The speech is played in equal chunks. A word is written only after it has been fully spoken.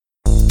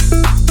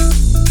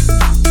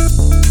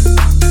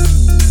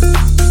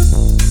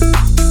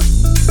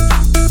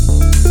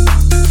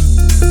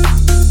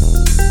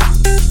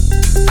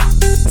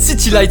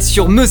City Lights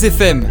sur Meuse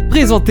FM,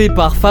 présenté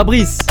par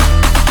Fabrice.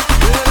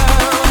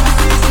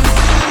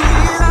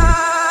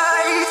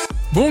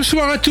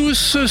 Bonsoir à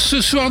tous,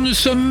 ce soir nous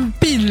sommes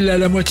pile à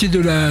la moitié de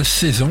la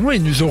saison et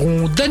nous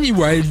aurons Danny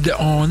Wilde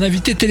en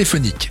invité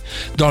téléphonique.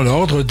 Dans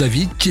l'ordre,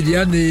 David,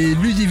 Kylian et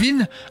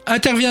Ludivine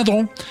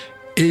interviendront.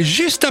 Et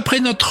juste après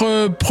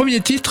notre premier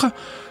titre,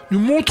 nous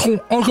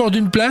monterons encore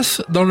d'une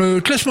place dans le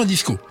classement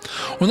disco.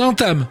 On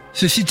entame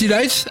ce City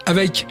Lights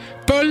avec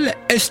Paul,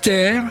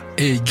 Esther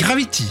et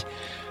Gravity.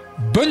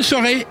 Bonne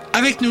soirée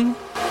avec nous.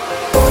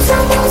 Won't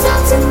stop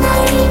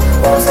tonight.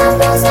 Won't stop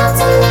tonight.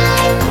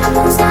 I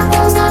won't stop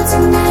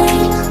tonight.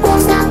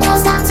 Won't stop tonight. Won't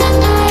stop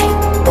tonight.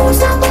 Won't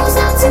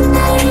stop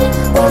tonight.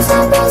 I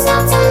won't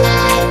stop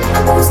tonight.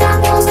 Won't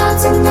stop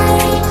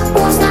tonight.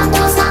 Won't stop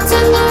tonight. Won't stop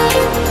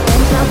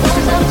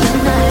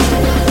tonight.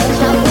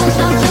 Won't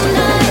stop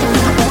tonight. I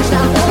won't stop tonight. Won't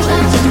stop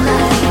tonight.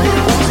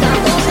 Won't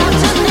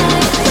stop tonight.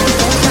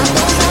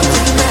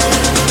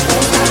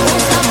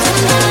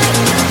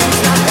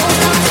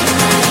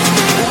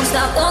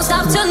 Won't stop tonight. Won't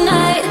stop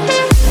tonight.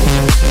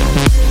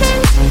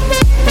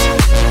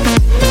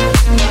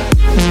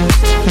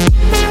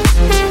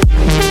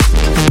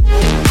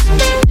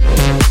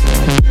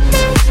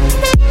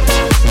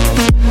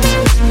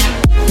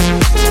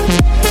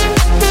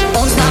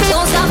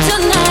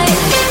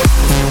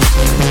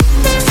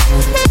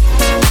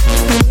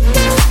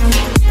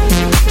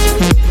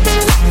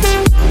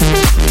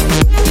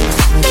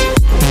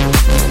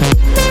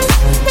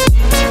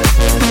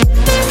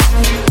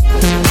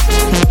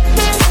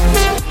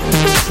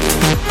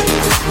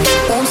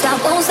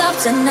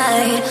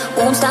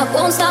 Tonight,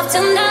 won't stop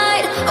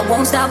tonight. I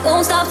won't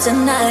stop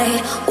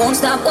tonight. Won't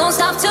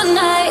stop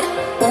tonight.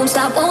 Won't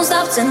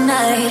stop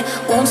tonight.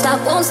 Won't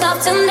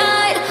stop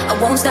tonight. I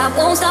won't stop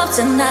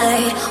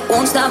tonight.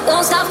 Won't stop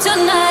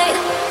tonight.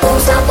 Won't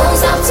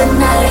stop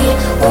tonight.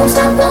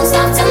 Won't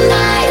stop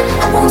tonight.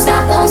 I won't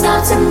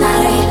stop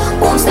tonight.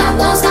 Won't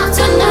stop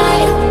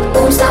tonight.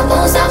 Won't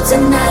stop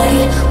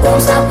tonight.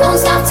 Won't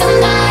stop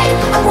tonight.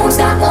 I won't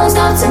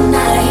stop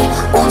tonight.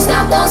 Won't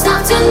stop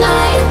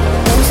tonight.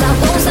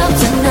 Won't stop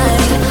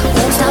tonight.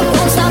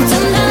 Won't stop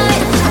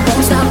tonight. I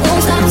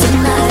won't stop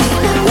tonight.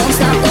 Won't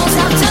stop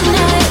tonight.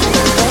 Won't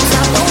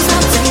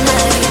stop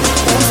tonight.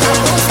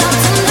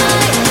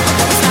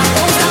 Won't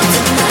stop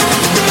tonight.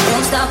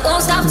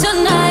 Won't stop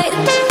tonight.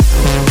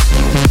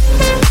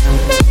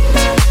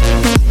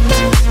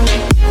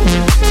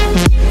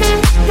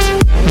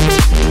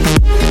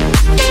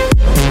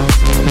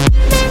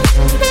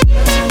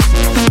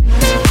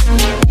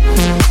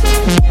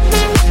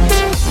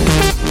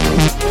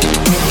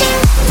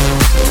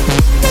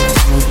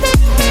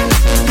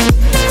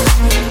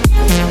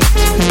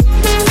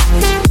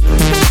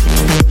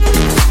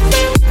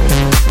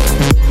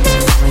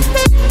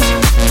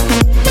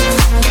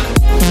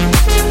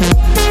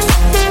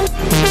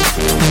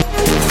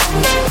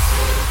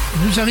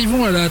 Nous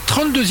arrivons à la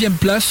 32e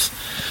place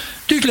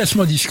du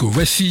classement disco.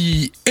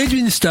 Voici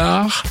Edwin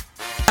Starr,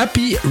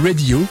 Happy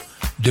Radio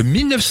de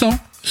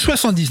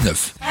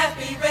 1979.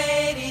 Happy Radio.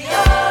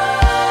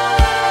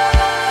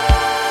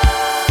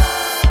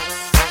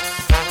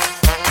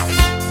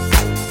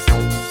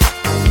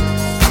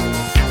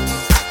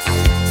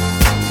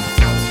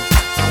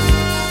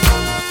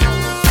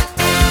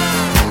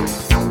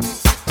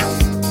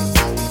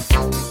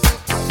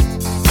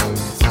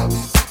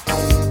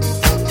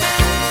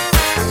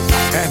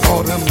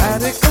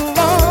 Automatic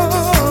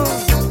alarm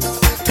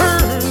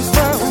turns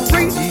my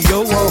radio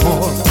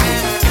on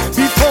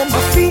before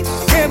my feet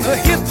can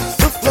hit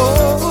the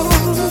floor.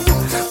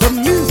 The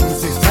music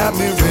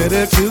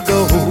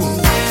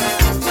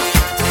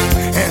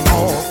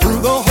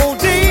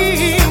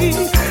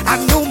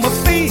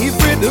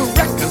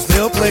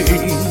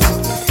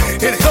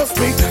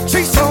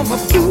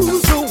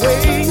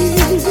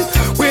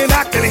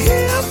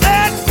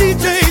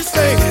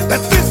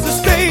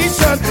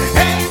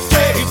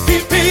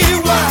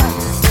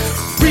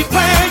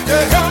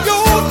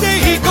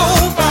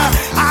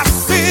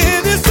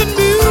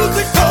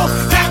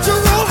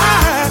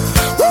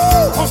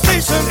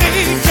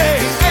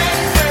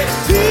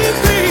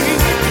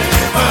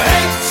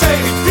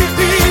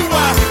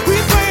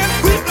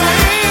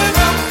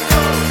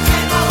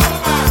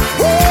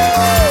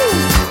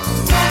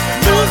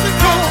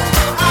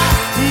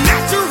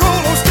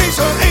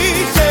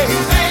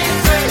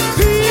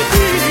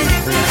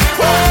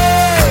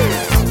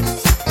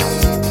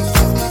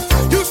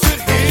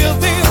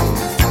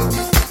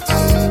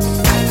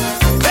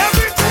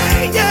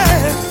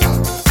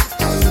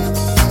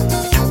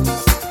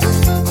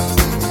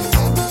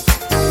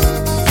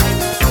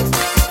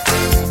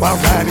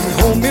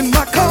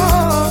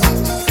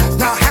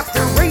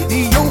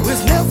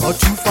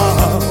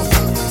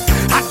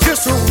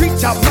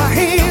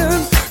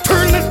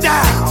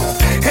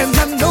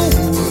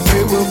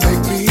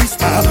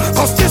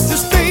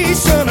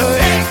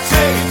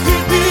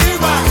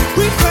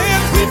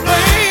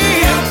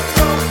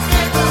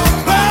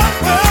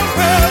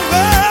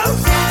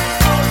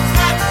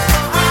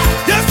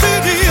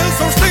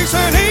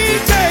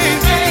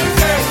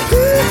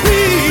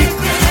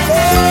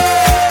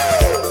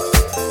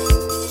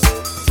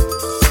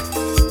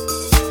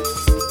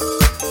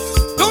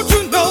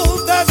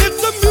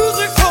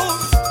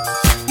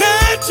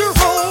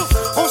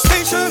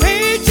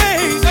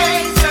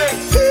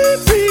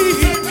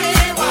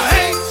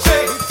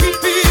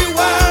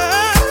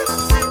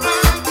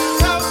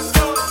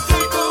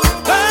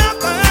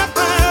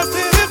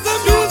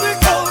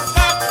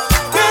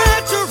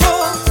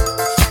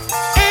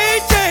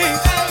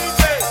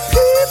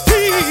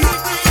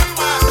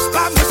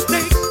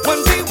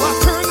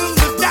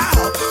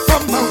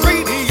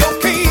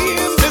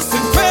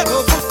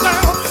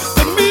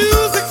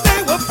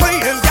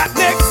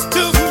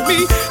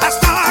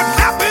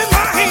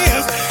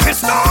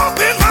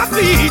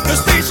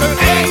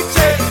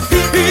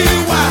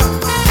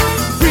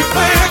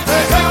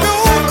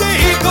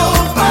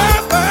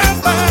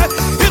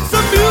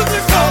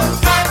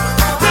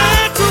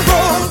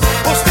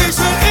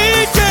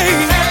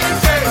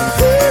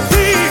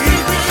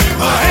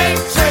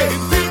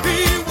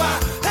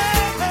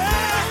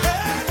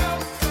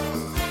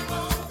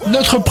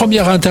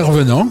premier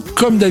intervenant,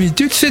 comme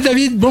d'habitude, c'est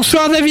David.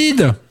 Bonsoir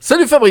David.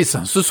 Salut Fabrice,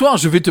 ce soir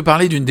je vais te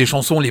parler d'une des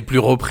chansons les plus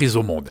reprises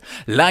au monde,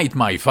 Light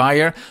My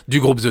Fire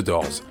du groupe The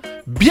Doors.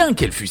 Bien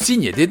qu'elle fût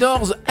signée des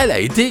Doors, elle a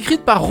été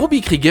écrite par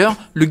Robbie Krieger,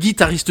 le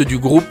guitariste du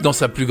groupe dans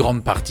sa plus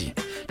grande partie.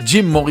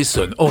 Jim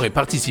Morrison aurait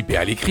participé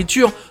à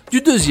l'écriture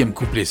du deuxième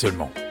couplet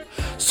seulement.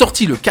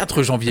 Sortie le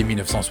 4 janvier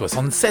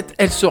 1967,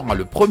 elle sera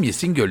le premier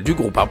single du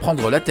groupe à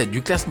prendre la tête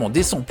du classement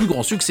des 100 plus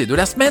grands succès de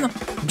la semaine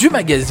du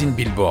magazine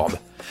Billboard.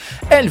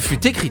 Elle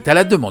fut écrite à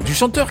la demande du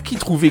chanteur qui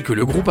trouvait que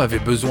le groupe avait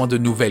besoin de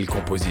nouvelles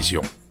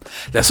compositions.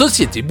 La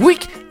société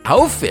Buick a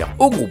offert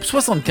au groupe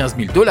 $75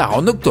 000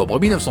 en octobre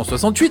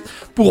 1968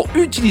 pour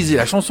utiliser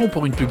la chanson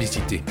pour une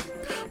publicité.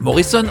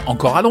 Morrison,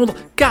 encore à Londres,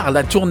 car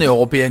la tournée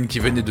européenne qui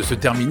venait de se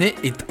terminer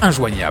est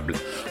injoignable.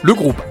 Le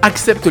groupe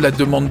accepte la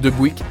demande de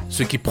Buick,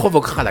 ce qui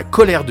provoquera la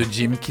colère de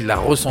Jim qui l'a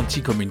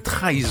ressenti comme une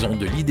trahison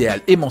de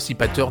l'idéal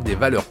émancipateur des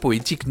valeurs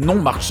poétiques non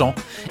marchands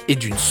et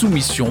d'une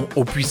soumission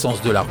aux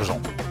puissances de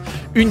l'argent.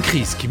 Une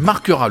crise qui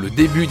marquera le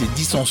début des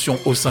dissensions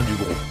au sein du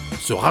groupe,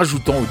 se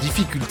rajoutant aux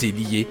difficultés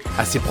liées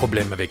à ses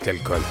problèmes avec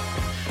l'alcool.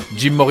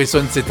 Jim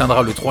Morrison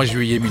s'éteindra le 3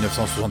 juillet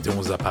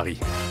 1971 à Paris.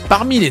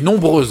 Parmi les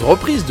nombreuses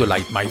reprises de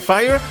Light My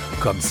Fire,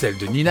 comme celle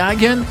de Nina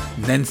Hagen,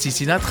 Nancy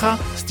Sinatra,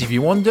 Stevie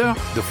Wonder,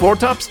 The Four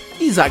Tops,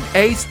 Isaac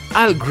Hayes,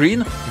 Al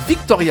Green,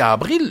 Victoria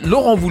Abril,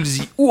 Laurent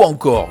Voulzy ou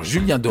encore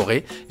Julien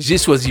Doré, j'ai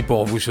choisi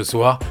pour vous ce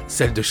soir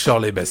celle de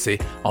Shirley Bassey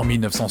en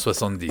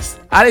 1970.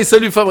 Allez,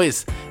 salut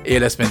Fabrice, et à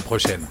la semaine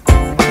prochaine.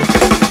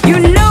 You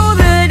know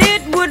that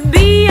it would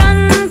be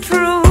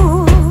untrue.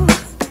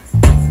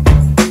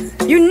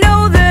 You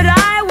know that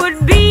I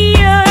would be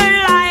a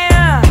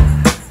liar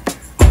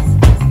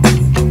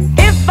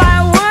if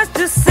I was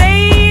to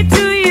say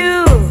to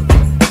you,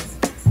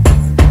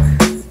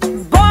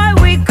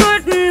 boy, we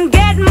couldn't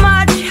get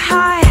much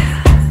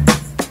higher.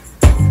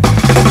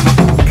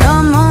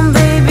 Come on,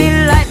 baby,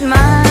 light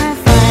my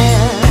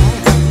fire.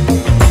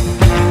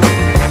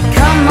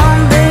 Come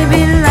on,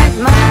 baby, light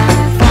my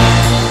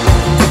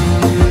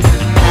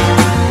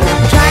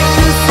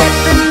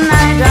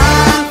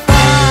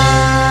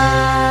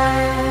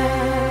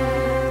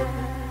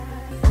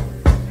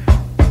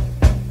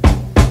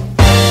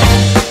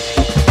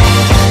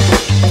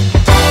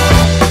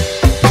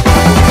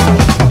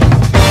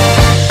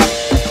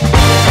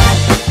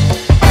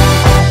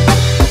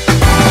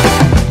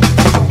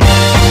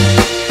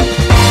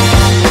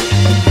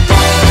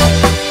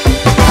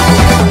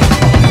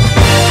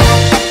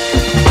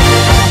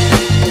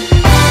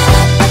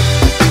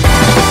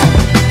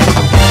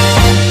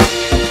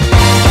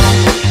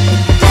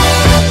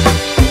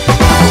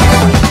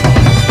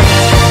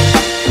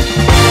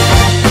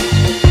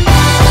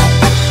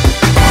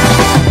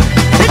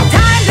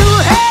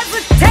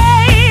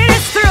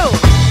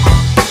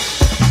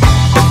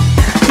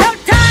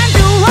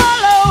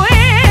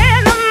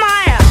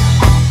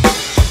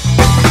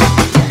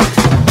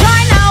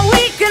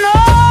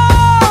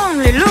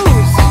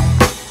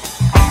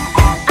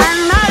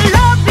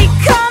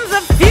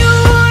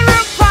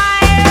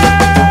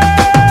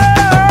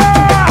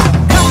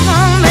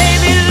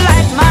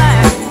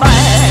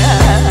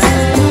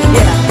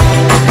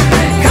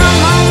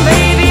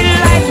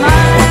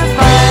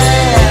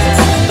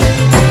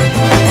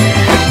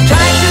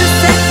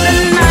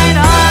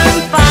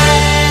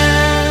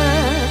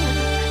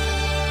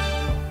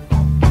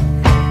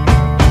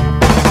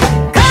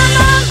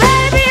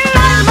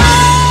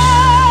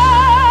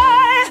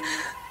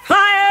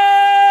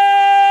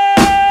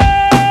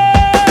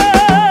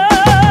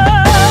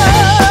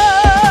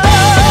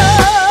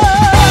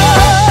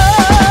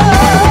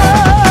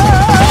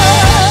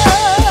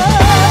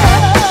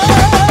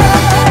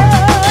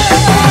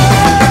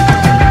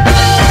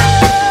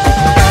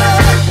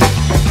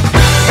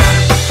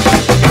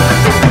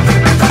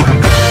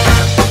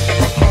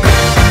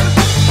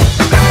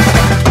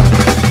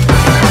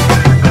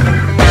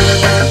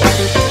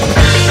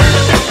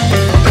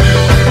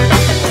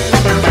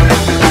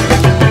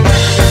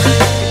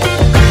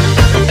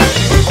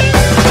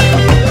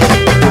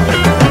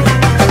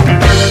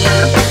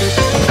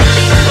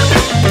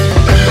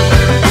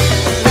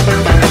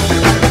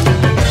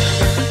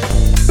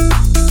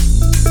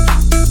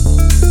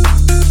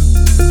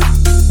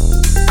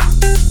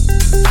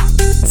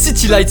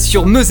Light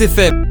sur Meuse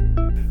FM.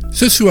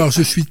 Ce soir,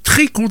 je suis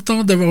très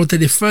content d'avoir au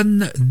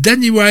téléphone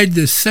Danny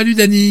Wilde. Salut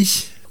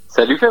Danny.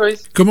 Salut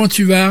Fabrice. Comment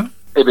tu vas ?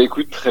 Eh ben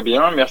écoute, très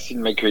bien, merci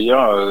de m'accueillir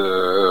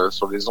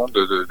sur les ondes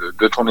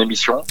de ton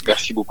émission,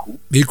 merci beaucoup.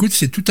 Mais écoute,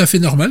 c'est tout à fait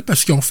normal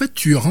parce qu'en fait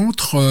tu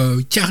rentres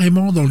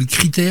carrément dans le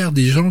critère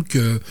des gens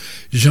que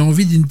j'ai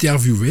envie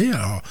d'interviewer.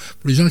 Alors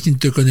pour les gens qui ne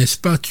te connaissent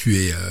pas, tu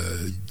es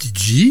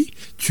DJ,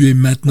 tu es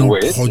maintenant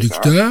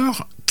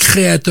producteur,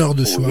 créateur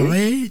de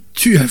soirées,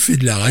 tu as fait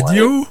de la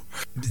radio.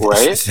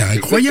 Ouais, c'est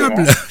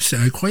incroyable, c'est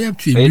incroyable,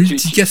 tu es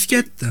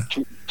multicasquette.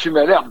 Tu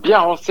m'as l'air bien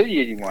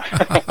renseigné, dis-moi.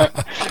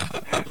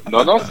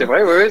 Non, c'est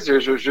vrai,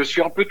 je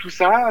suis un peu tout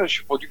ça. Je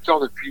suis producteur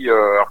depuis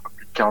un peu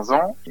plus 15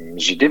 ans.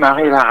 J'ai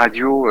démarré la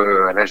radio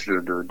à l'âge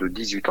de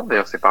 18 ans.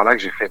 D'ailleurs, c'est par là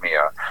que j'ai fait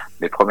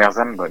mes premières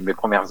armes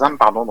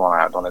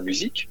dans la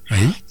musique.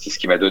 Oui. C'est ce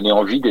qui m'a donné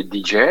envie d'être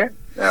DJ.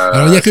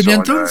 Alors, il y a combien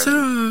de temps, ça,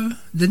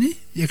 Denis?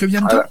 Il y a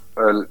combien de temps?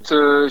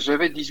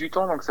 J'avais 18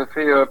 ans, donc ça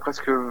fait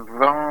presque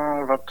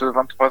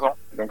 23 ans.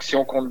 Donc, si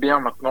on compte bien,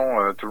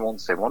 maintenant, tout le monde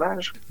sait mon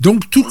âge.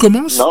 Donc, tout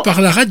commence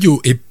par la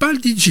radio et pas le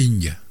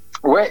DJing.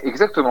 Ouais,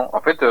 exactement. En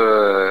fait,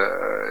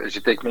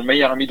 j'étais avec mon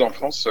meilleur ami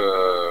d'enfance,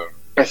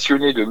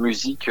 passionné de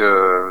musique.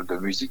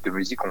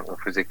 On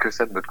faisait que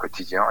ça de notre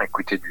quotidien,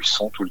 écouter du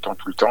son tout le temps.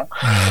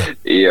 Ouais.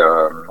 Et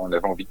on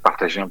avait envie de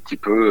partager un petit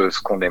peu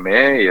ce qu'on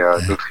aimait. Et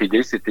notre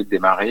idée, c'était de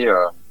démarrer,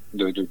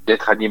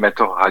 d'être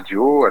animateur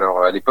radio.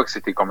 Alors à l'époque,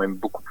 c'était quand même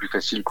beaucoup plus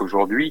facile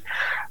qu'aujourd'hui.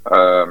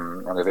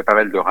 On avait pas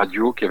mal de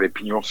radios qui avaient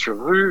pignon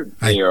sur rue.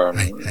 Ouais.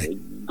 Et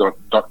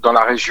dans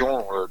la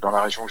région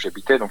où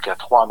j'habitais, donc à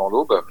Troyes dans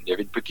l'Aube, il y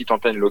avait une petite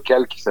antenne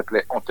locale qui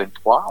s'appelait Antenne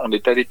 3. On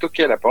est allé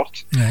toquer à la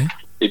porte. Ouais.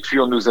 Et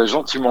puis on nous a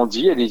gentiment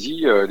dit,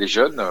 allez-y les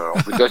jeunes, on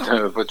vous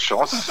donne votre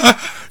chance.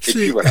 Et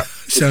puis voilà.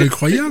 C'est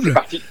incroyable.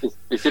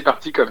 C'est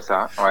parti comme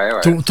ça. Ouais,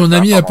 ton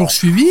ami a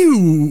poursuivi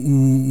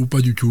ou pas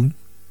du tout?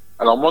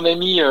 Alors mon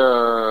ami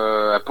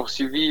a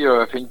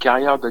fait une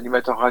carrière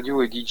d'animateur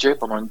radio et DJ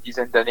pendant une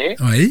dizaine d'années.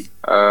 Oui.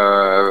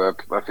 A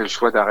fait le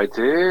choix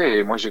d'arrêter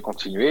et moi j'ai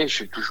continué et je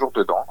suis toujours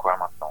dedans quoi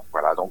maintenant.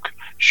 Voilà, donc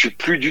je suis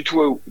plus du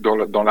tout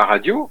dans la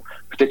radio.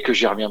 Peut-être que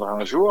j'y reviendrai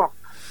un jour.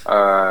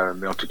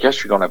 Mais en tout cas, je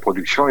suis dans la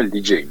production et le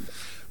DJing.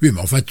 Oui,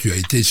 mais en fait, tu as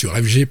été sur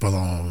FG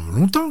pendant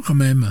longtemps quand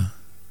même.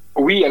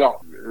 Oui,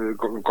 alors,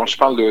 quand je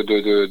parle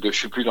de je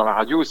suis plus dans la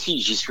radio aussi,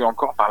 j'y suis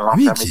encore par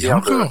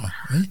l'intermédiaire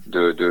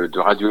de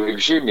Radio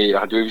FG, mais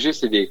Radio FG,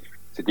 c'est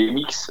des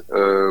mix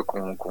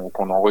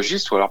qu'on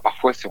enregistre, ou alors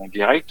parfois c'est en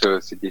direct,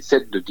 c'est des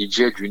sets de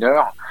DJ d'1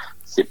 heure,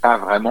 c'est pas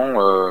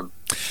vraiment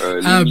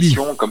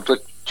l'émission comme toi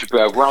tu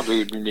peux avoir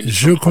d'une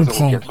émission. Je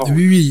comprends.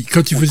 Oui.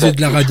 Quand tu faisais de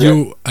la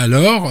radio,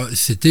 alors,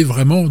 c'était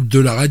vraiment de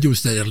la radio,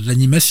 c'est-à-dire de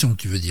l'animation,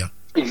 tu veux dire.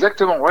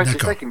 Exactement, ouais,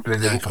 c'est ça qui me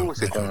plaisait beaucoup.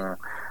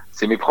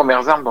 C'est mes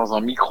premières armes dans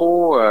un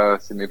micro,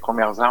 c'est mes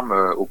premières armes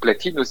au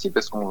platine aussi,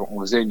 parce qu'on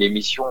faisait une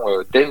émission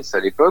dance à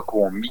l'époque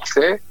où on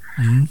mixait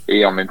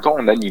et en même temps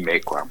on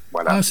animait, quoi.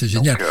 Voilà. Ah, c'est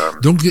génial.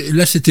 Donc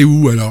là, c'était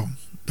où alors?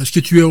 Parce que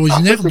tu es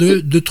originaire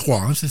de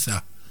Troyes, hein, c'est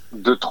ça?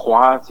 De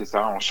Troyes, c'est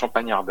ça, en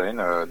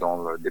Champagne-Ardenne, dans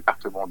le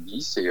département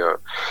 10,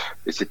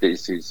 et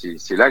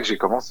c'est là que j'ai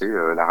commencé.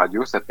 La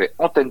radio s'appelait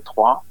Antenne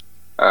 3.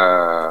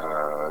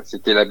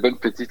 C'était la bonne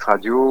petite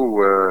radio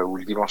où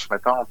le dimanche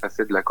matin on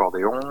passait de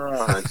l'accordéon,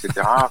 etc.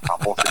 Enfin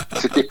bon,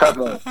 c'était pas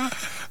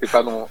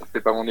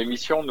mon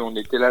émission. Nous on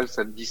était là le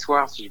samedi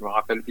soir, si je me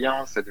rappelle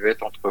bien, ça devait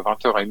être entre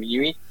 20h et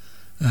minuit,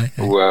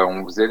 où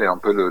on faisait un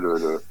peu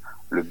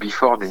le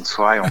before d'une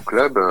soirée en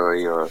club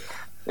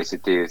et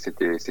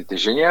c'était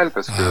génial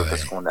parce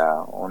qu'on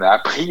a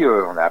appris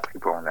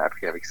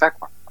avec ça,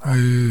 quoi.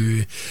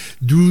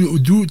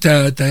 D'où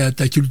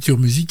ta culture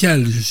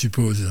musicale, je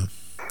suppose.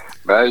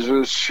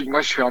 Je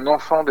suis un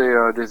enfant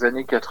des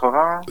années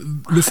 80.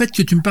 Le fait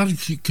que tu me parles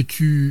que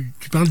tu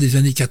parles des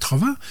années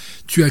 80,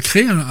 tu as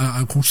créé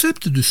un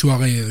concept de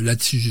soirée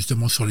là-dessus,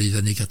 justement, sur les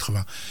années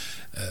 80.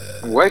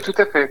 Ouais, tout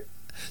à fait.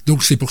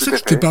 Donc c'est pour ça que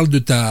je te parle de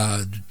ta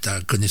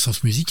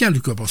connaissance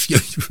musicale, quoi, parce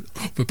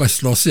qu'on peut pas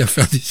se lancer à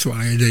faire des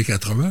soirées années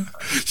 80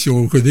 si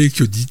on connaît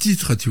que 10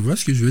 titres, tu vois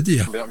ce que je veux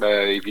dire.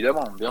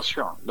 Évidemment, bien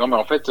sûr. Non, mais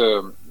en fait,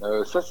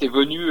 ça c'est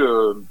venu.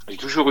 J'ai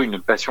toujours eu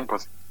une passion pour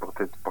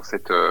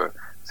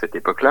cette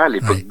époque-là,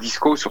 l'époque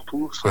disco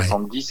surtout,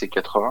 70 et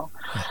 80.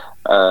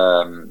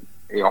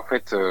 Et en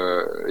fait,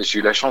 j'ai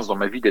eu la chance dans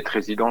ma vie d'être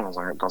résident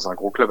dans un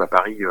gros club à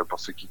Paris, pour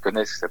ceux qui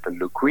connaissent, qui s'appelle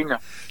le Queen.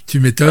 Tu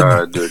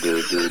m'étonnes.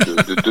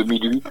 De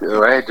 2008,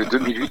 de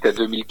 2008 à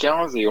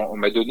 2015, et on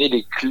m'a donné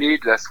les clés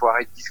de la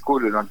soirée disco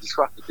le lundi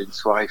soir, qui était une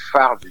soirée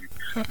phare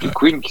du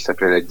Queen, qui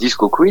s'appelait la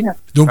Disco Queen.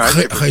 Donc,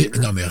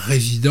 non mais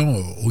résident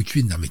au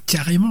Queen, non mais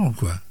carrément,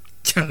 quoi.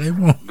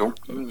 Carrément. Donc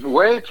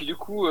et puis du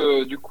coup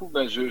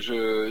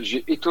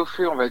j'ai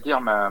étoffé, on va dire,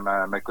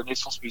 ma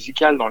connaissance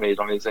musicale dans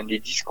les années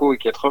disco et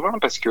 80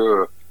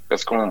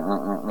 parce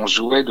qu'on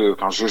jouait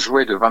je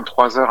jouais de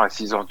 23h à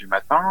 6h du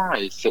matin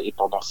et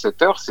pendant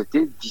 7 heures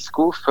c'était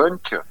disco,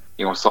 funk,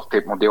 et on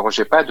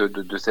dérogeait pas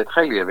de cette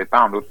règle. Il y avait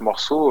pas un autre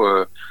morceau,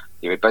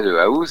 il y avait pas de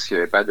house, il y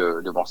avait pas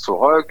de morceau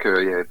rock,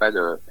 il y avait pas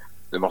de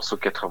morceaux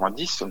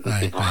 90, on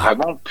était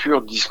vraiment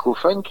pur disco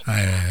funk.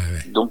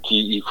 Donc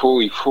il faut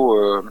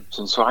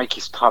c'est une soirée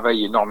qui se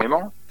travaille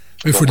énormément.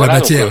 Il faut de la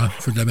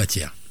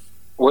matière.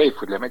 Ouais, il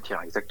faut de la matière,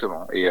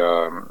 exactement. Et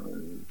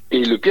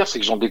le pire, c'est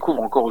que j'en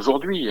découvre encore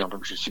aujourd'hui. Donc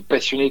je suis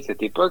passionné de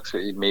cette époque,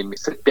 mais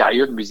cette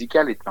période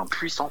musicale est un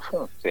puissant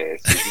fond. C'est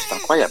juste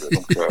incroyable.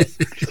 Donc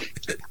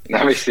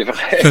non mais c'est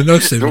vrai. Non,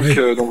 c'est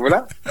vrai. Donc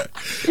voilà.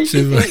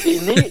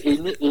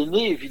 Est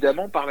né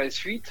évidemment par la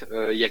suite,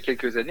 il y a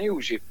quelques années, où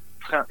j'ai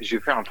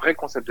fait un vrai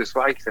concept de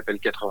soirée qui s'appelle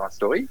 80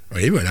 Story.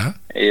 Oui, voilà.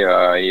 Et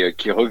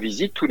qui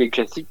revisite tous les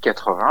classiques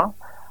 80.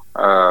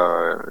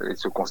 Et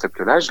ce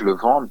concept-là, je le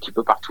vends un petit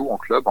peu partout en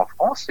club en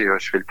France, et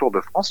je fais le tour de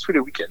France tous les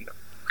week-ends.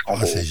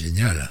 C'est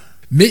génial.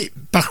 Mais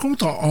par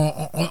contre,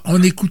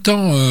 en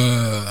écoutant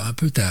un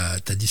peu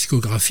ta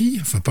discographie,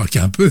 enfin pas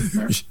qu'un peu,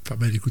 j'ai pas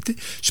mal écouté,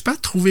 j'ai pas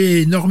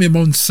trouvé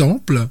énormément de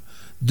samples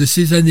de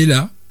ces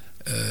années-là.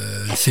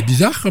 C'est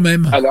bizarre quand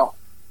même. Alors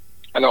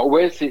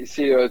ouais,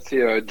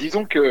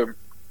 disons que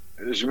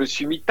je me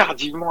suis mis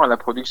tardivement à la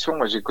production.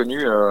 Moi, j'ai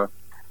connu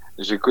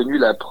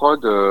la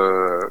prod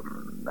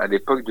à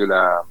l'époque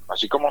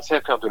j'ai commencé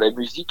à faire de la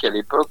musique à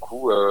l'époque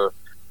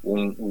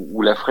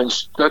où la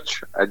French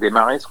Touch a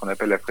démarré, ce qu'on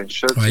appelle la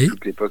French Touch, Oui. c'est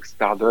toute l'époque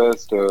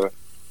Stardust,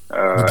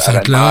 Bob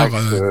Sinclair,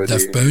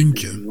 Daft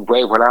Punk.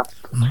 Ouais, voilà.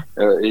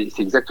 Et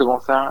c'est exactement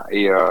ça.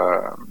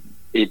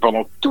 Et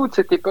pendant toute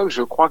cette époque,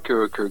 je crois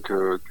que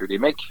les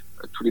mecs,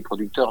 tous les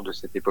producteurs de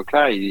cette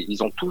époque-là,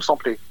 ils ont tout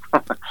samplé.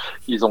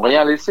 Ils ont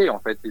rien laissé, en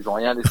fait. Ils ont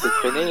rien laissé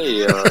traîner.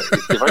 Et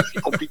c'est vrai que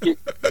c'est compliqué.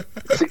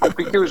 C'est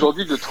compliqué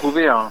aujourd'hui de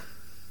trouver un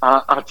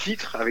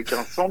titre avec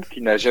un sample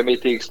qui n'a jamais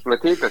été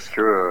exploité parce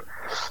que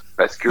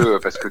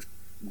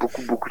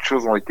beaucoup de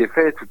choses ont été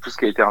faites. Tout ce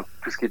qui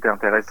était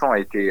intéressant a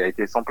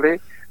été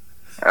samplé.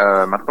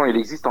 Maintenant, il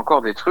existe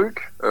encore des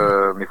trucs,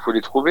 mais faut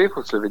les trouver,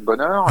 faut se lever de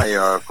bonne heure et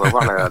faut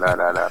avoir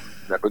la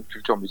bonne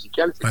culture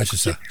musicale.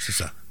 C'est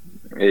ça.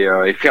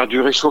 Et faire du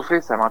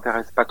réchauffé, ça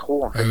m'intéresse pas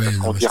trop, en fait, parce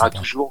qu'on dira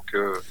toujours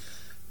que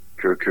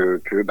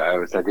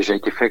ça a déjà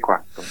été fait, quoi.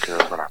 Donc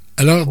voilà.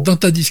 Alors, dans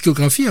ta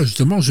discographie,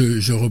 justement,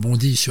 je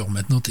rebondis sur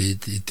maintenant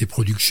tes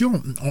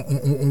productions.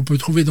 On peut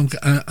trouver donc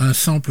un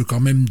sample quand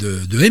même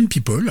de M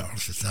People. Alors,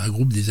 c'est un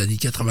groupe des années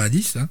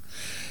 90, hein.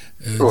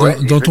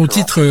 Dans ton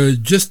titre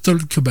Just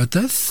Talk About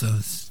Us,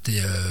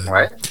 c'était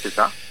ouais, c'est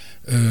ça.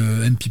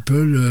 M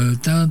People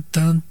c'est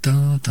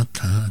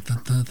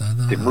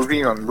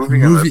Moving On.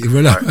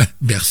 Voilà, ouais.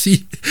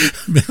 merci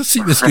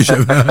parce que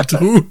j'avais un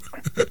trou.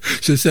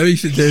 Je savais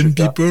que c'était M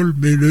People,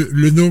 mais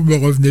le nom me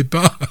revenait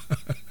pas.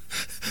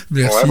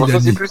 Merci. Ouais, bon, ça,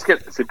 Danny.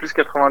 c'est plus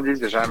 90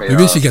 déjà, mais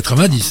Oui, c'est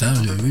 90, hein.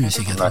 Oui,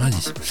 c'est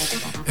 90.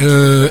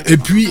 Et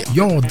puis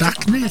Your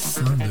Darkness,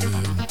 hein, de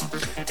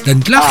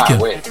Dan Clark,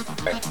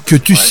 que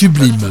tu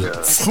sublimes.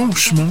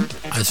 Franchement,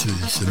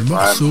 ce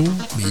morceau,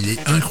 mais il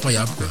est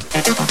incroyable, quoi.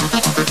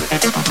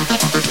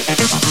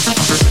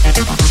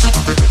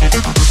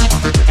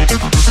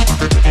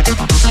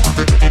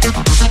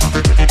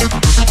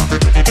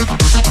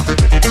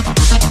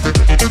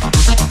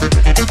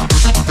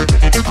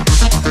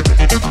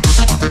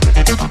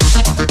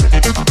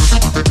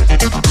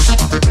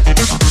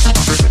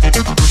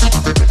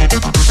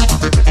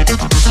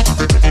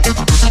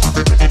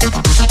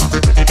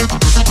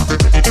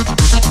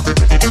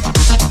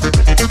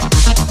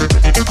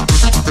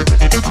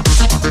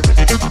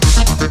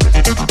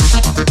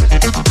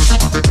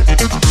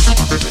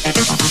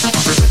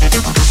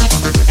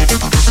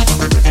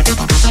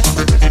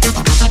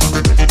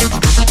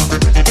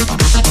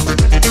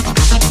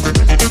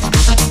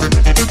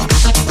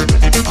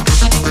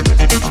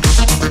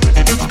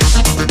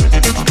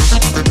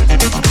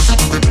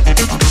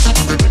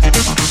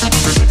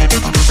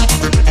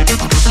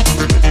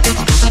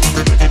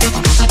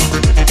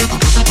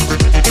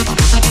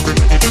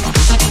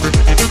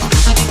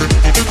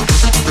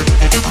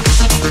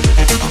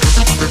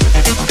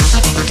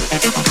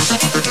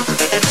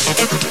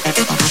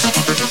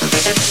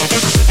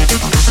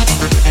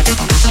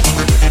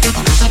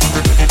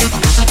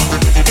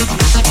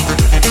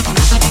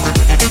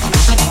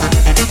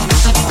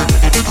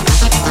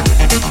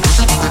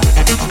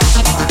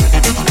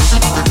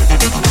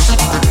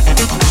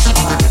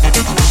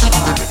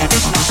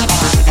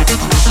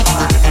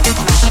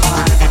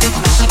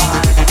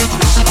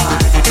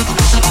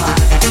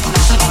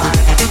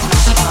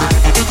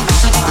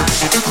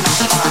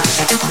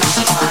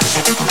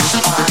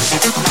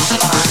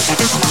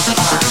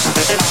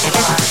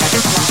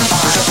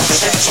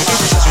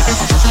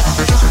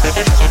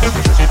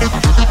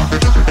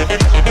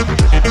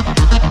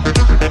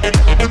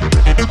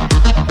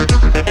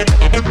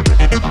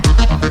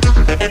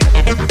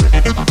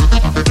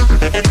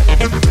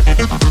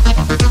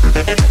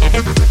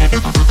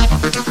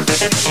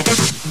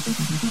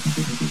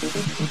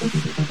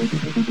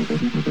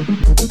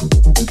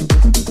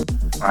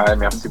 Ouais,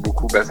 merci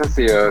beaucoup. Bah ça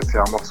c'est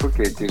un morceau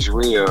qui a été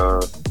joué à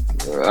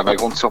ma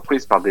grande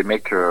surprise par des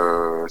mecs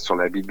sur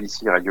la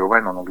BBC Radio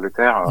 1 en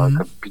Angleterre,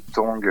 comme Pete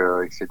Tong,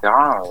 etc.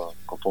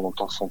 Quand on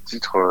entend son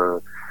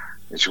titre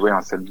jouer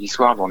un samedi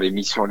soir dans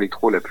l'émission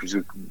électro la plus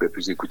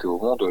écoutée au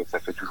monde, ça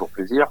fait toujours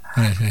plaisir.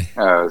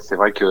 C'est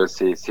vrai que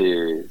c'est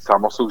un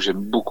morceau que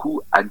j'aime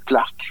beaucoup. Anne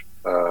Clark,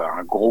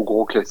 un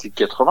gros classique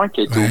 80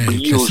 qui a été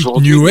oublié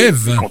aujourd'hui. New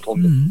Wave.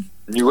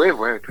 New Wave,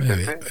 ouais, tout à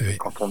fait.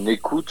 Quand on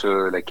écoute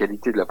la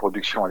qualité de la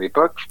production à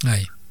l'époque,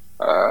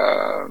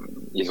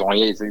 ils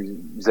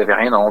avaient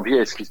rien à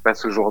envier à ce qui se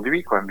passe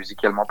aujourd'hui, quoi,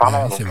 musicalement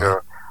parlant. Donc,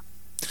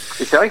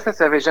 et c'est vrai que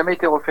ça avait jamais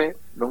été refait.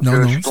 Donc,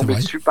 je suis tombé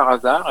dessus par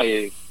hasard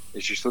et Et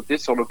j'ai sauté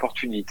sur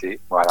l'opportunité,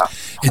 voilà.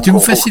 Et tu me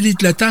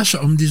facilites la tâche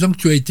en me disant que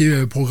tu as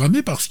été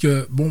programmé parce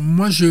que, bon,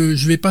 moi,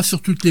 je vais pas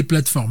sur toutes les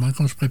plateformes hein,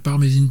 quand je prépare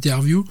mes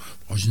interviews.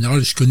 En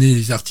général, je connais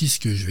les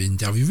artistes que je vais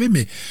interviewer,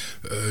 mais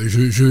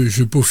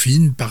je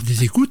peaufine par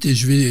des écoutes et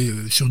je vais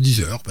sur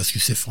Deezer parce que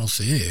c'est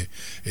français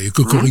et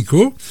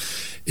Cocorico.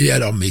 Et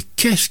alors, mais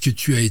qu'est-ce que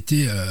tu as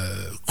été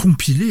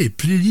compilé et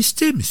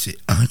playlisté? Mais c'est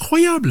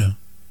incroyable!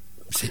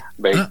 C'est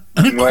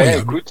incroyable! Ouais,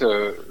 écoute...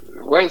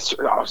 Ouais,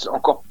 alors,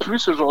 encore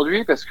plus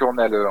aujourd'hui parce qu'on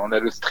a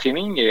le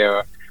streaming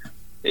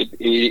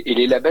et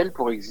les labels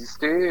pour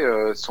exister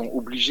sont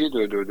obligés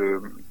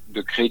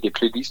de créer des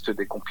playlists,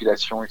 des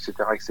compilations, etc.,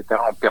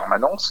 en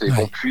permanence et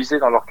vont puiser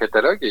dans leur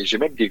catalogue. Et j'ai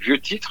même des vieux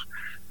titres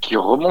qui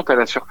remontent à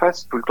la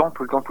surface tout le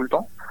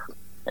temps.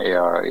 Et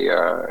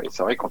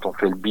c'est vrai que quand on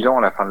fait le bilan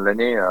à la fin de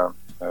l'année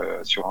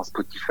sur un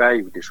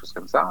Spotify ou des choses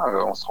comme ça,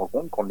 on se rend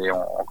compte qu'on est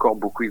encore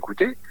beaucoup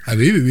écouté. Ah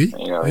oui.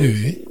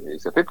 Et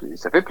ça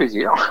fait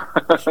plaisir.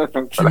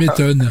 Donc,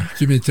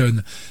 Tu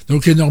m'étonnes.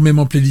 Donc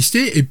énormément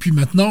playlisté. Et puis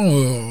maintenant,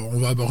 on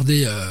va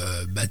aborder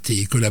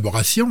tes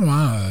collaborations,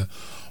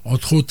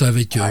 entre autres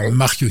avec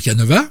Marc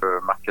Canova.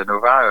 Marc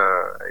Canova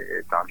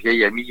est un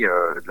vieil ami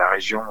de la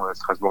région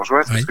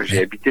strasbourgeoise parce que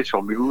j'ai habité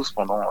sur Mulhouse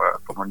pendant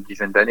une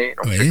dizaine d'années.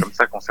 Donc c'est comme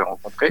ça qu'on s'est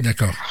rencontrés.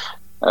 D'accord.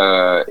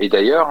 Et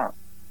d'ailleurs,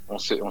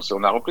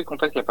 on a repris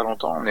contact il y a pas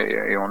longtemps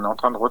et on est en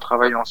train de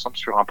retravailler ensemble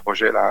sur un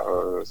projet là.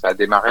 Ça a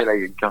démarré là il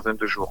y a une quinzaine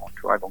de jours,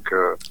 tu vois. Donc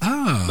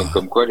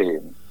comme quoi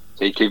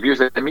c'est avec les vieux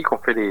amis qu'on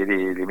fait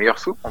les meilleurs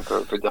soupes, on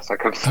peut dire ça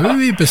comme ça. Ah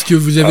oui, parce que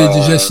vous avez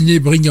déjà signé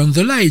Bring on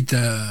the Light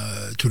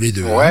tous les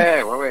deux.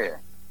 Ouais.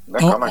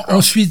 D'accord.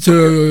 Ensuite,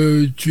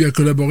 tu as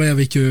collaboré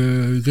avec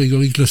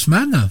Grégory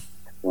Klossman.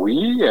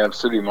 Oui,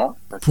 absolument.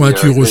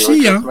 Pointure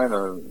aussi, hein.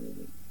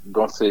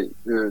 Dans ses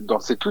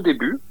tout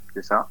débuts,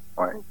 c'est ça.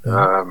 Ouais.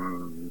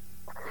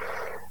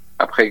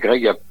 Après,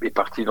 Greg est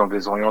parti dans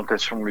des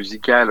orientations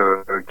musicales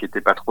qui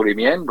étaient pas trop les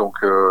miennes, donc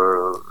il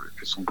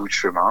fait son bout de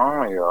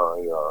chemin et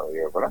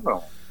voilà.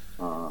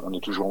 On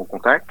est toujours en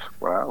contact.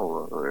 Voilà.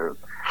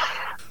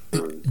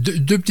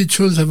 Deux petites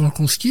choses avant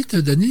qu'on se quitte,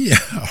 Danny.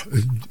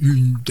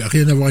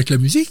 Rien à voir avec la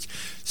musique.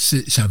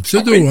 C'est un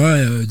pseudo,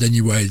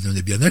 Danny Wilde. On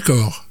est bien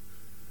d'accord.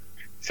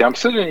 C'est un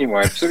pseudonyme,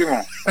 ouais,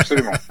 absolument. Je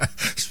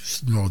me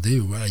suis demandé,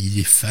 voilà, il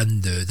est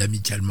fan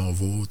d'Amicalement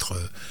Votre,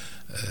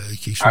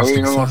 quelque chose comme ça. Ah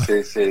oui, non,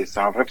 c'est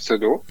un vrai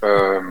pseudo.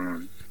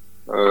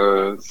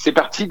 C'est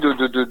parti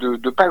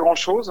de pas grand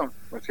chose.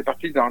 C'est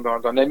parti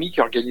d'un ami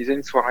qui organisait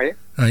une soirée.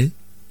 Oui.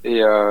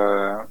 Et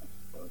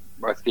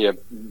c'était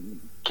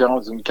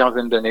une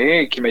quinzaine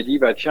d'années et qui m'a dit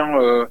tiens,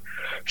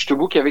 je te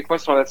book avec moi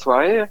sur la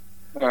soirée.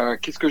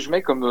 Qu'est-ce que je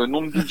mets comme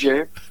nom de DJ?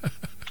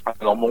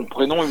 Alors mon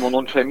prénom et mon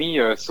nom de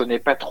famille sonnaient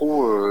pas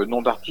trop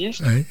nom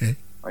d'artiste. Oui.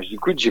 Je dis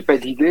écoute, j'ai pas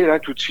d'idée là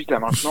tout de suite là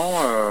maintenant.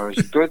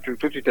 Je dis toi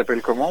tu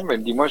t'appelles comment? Elle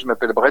me dit moi je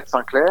m'appelle Brett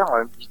Sinclair.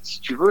 Elle me dit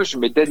si tu veux je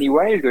mets Danny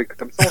Wilde,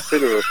 comme ça on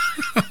fait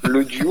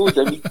le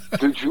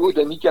duo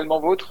d'Amicalement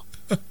Votre.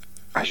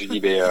 Je lui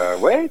dis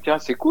ouais tiens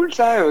c'est cool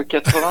ça,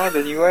 80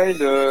 Danny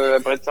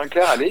Wilde, Brett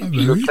Sinclair, allez.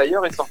 Puis le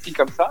flyer est sorti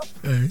comme ça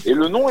et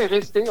le nom est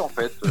resté en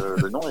fait.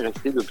 Le nom est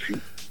resté depuis.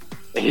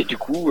 Et du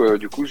coup,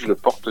 je le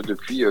porte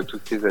depuis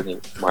toutes ces années.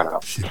 Voilà.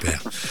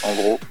 Super. En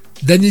gros.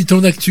 Danny,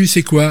 ton actu,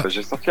 c'est quoi?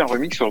 J'ai sorti un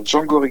remix sur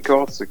Django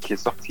Records qui est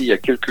sorti il y a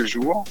quelques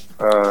jours,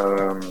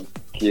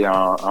 qui est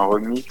un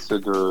remix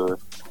de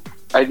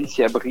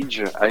Alicia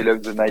Bridge, I Love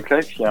the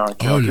Nightlife, qui est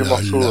un vieux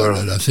morceau.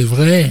 Là, c'est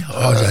vrai.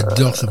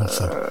 J'adore ce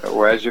morceau.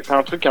 Ouais, j'ai fait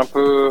un truc un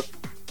peu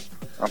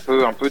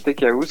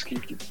tech house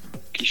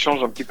qui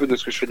change un petit peu de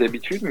ce que je fais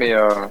d'habitude, mais.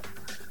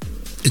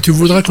 Et tu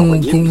voudras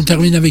qu'on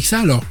termine avec ça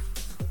alors?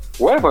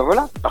 Ouais,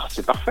 voilà,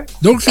 c'est parfait.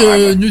 Donc,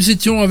 nous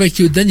étions avec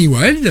Danny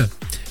Wilde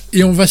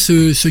et on va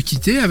se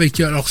quitter avec.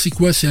 Alors, c'est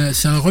quoi?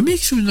 C'est un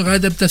remix ou une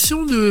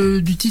réadaptation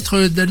du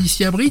titre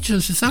d'Alicia Bridge,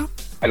 c'est ça?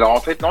 Alors,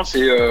 en fait, non,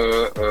 c'est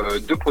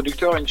deux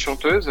producteurs et une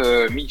chanteuse,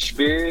 Mitch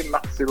B,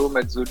 Marcelo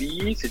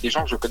Mazzoli. C'est des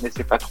gens que je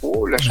connaissais pas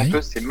trop. La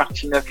chanteuse, c'est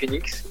Martina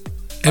Phoenix.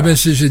 Eh ben,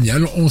 c'est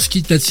génial. On se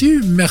quitte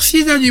là-dessus.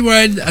 Merci, Danny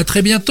Wilde. À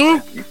très bientôt.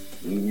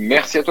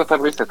 Merci à toi,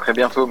 Fabrice. À très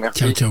bientôt.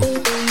 Merci. Ciao.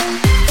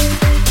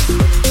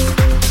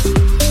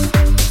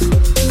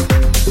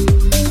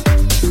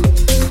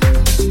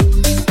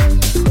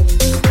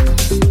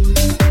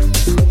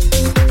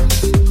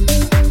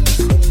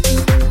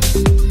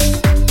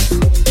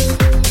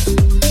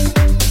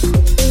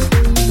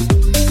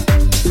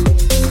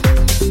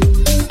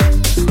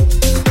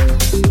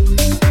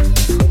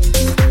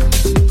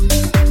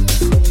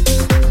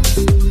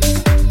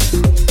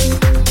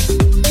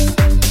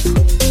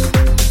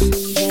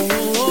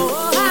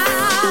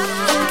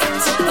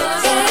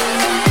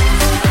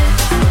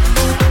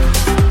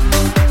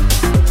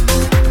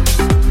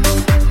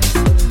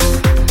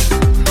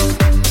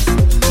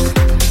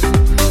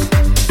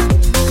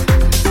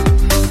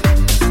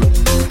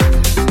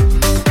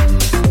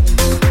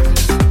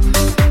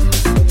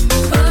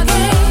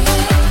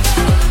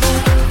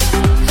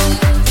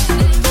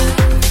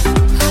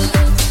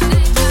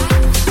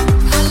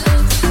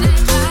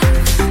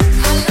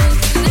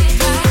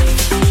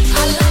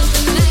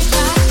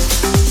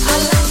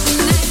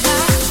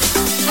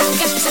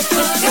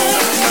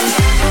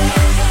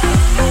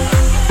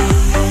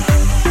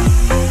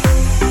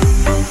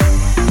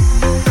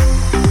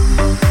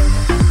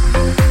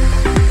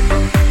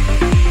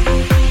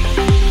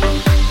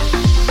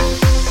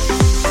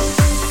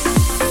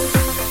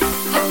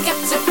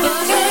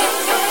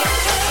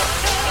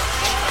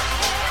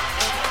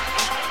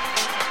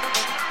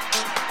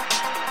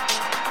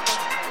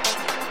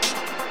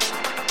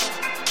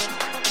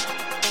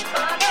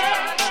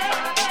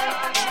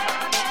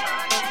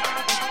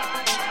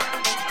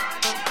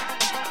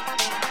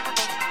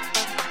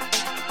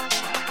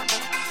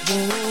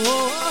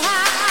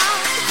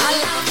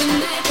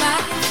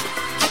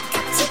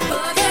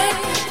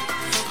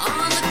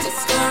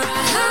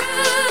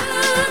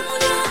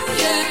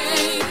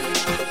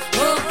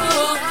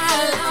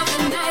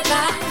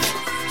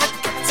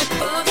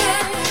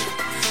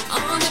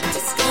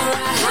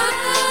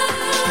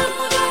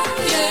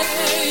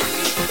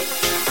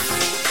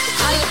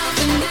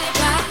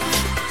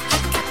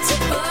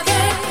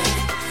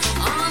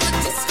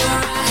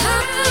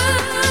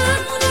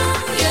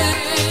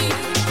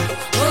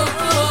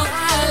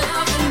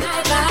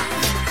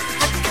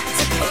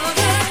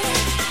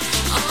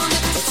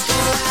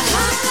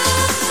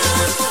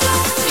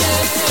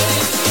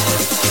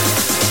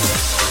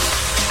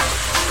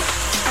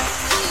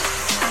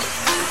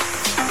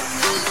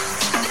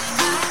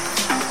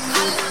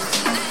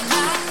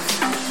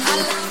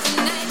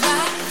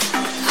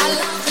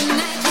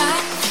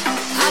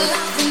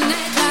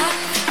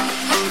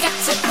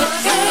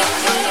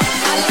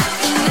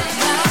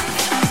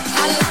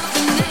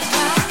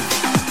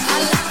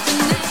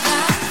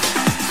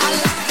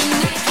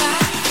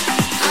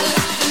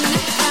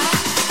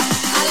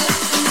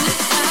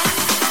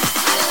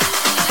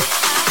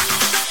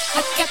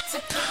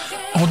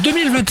 En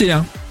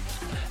 2021,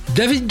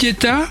 David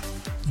Guetta,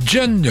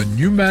 John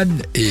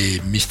Newman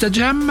et Mr.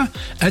 Jam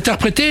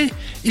interprétaient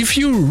If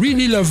You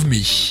Really Love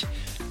Me,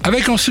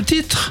 avec en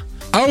sous-titre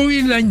How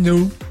Will I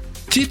Know,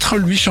 titre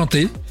lui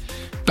chanté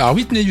par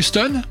Whitney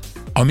Houston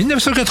en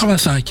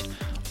 1985.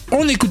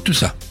 On écoute tout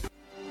ça.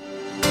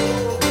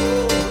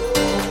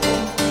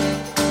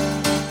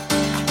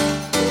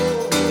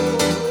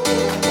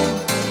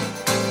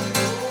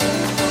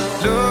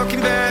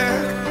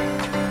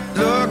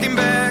 Looking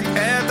back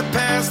at the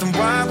past and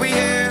why we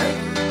here.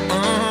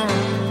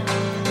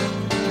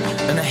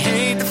 And I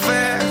hate the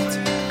fact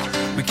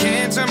we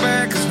can't turn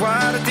back, 'cause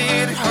what I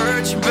did, it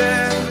hurt you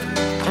bad.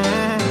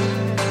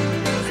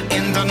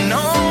 And I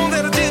know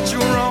that I did you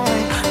wrong,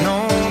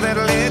 know that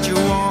I led you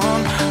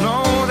on,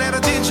 know that I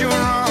did you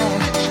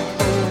wrong.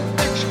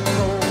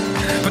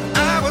 But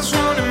I was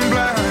running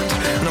blind,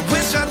 and I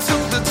wish I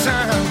took the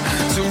time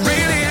to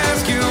really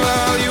ask you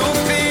how you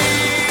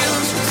feel.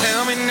 So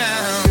tell me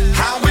now,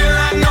 how will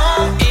I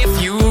know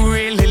if you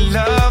really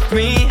love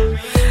me?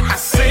 I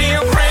say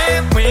a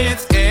prayer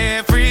with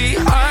every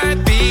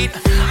heartbeat.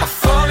 I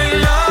fall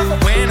in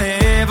love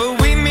whenever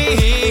we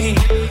meet.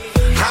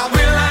 How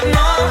will I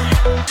know?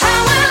 How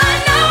will I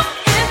know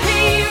if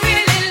he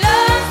really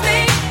loves me?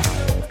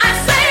 I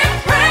say a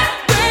prayer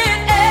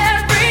with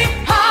every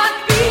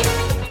heartbeat.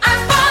 I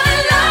fall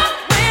in love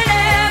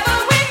whenever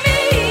we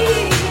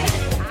meet.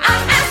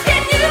 I'm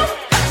asking you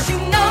what you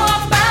know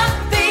about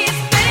these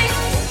things.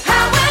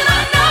 How will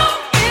I know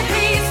if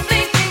he's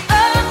thinking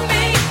of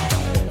me?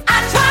 I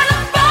try to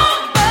fall,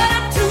 but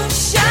I'm too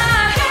shy.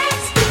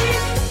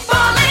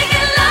 Falling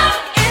in love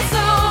is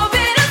so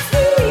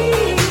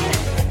bittersweet.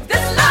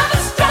 This love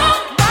is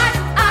strong, but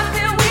I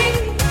feel weak.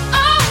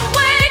 Oh,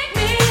 wake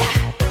me,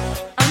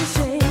 I'm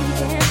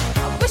shaking.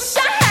 I wish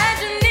I had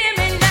you near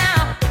me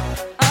now.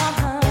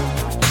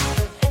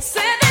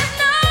 Say there's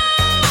no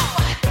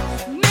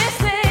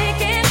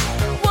mistaking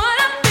what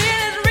I feel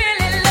is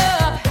really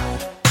love.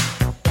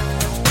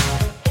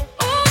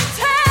 Oh,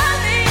 tell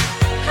me,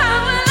 how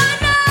will I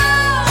know?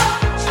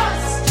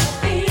 Trust your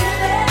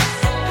feelings.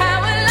 How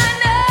will I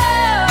know?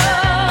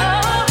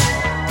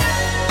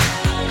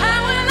 How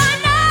will I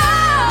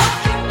know?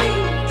 Can we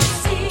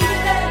see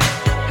that?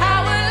 How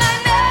will I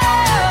know?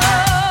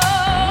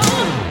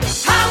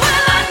 How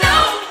will I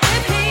know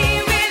if he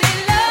really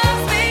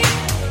loves me?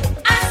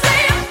 I say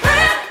a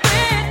prayer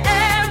with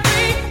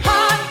every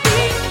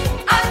heartbeat.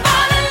 I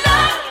fall in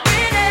love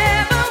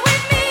whenever we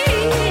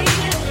meet.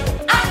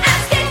 I'm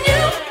asking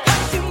you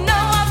what you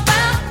know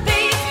about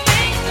these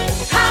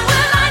things. How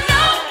will I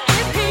know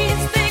if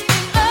he's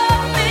thinking of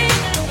me?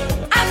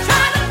 I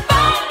try to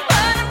fall,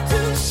 but I'm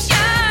too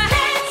shy.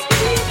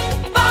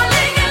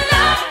 Falling in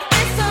love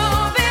is so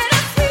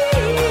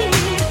bittersweet.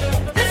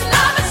 This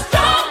love is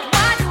strong,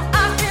 why do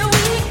I feel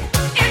weak?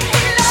 If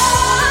he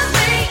loves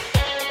me,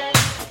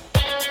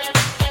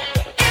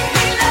 if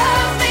he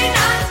loves me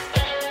not,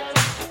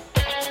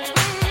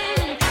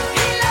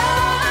 he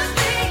loves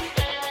me.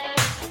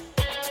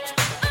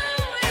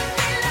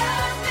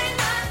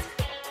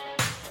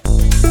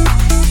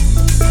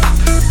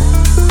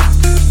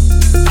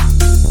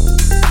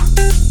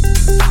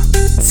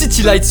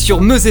 City Lights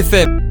sur Meuse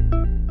FM.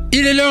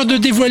 Il est l'heure de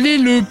dévoiler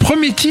le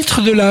premier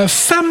titre de la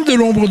femme de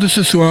l'ombre de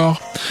ce soir.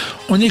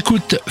 On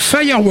écoute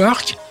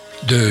Firework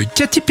de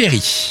Katy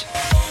Perry.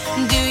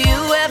 Do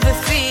you ever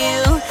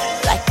feel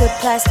like a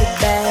plastic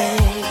bag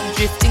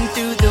drifting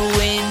through the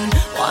wind,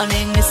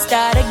 wanting to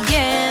start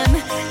again?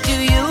 Do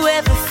you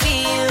ever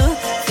feel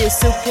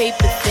so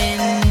paper thin,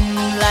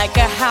 like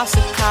a house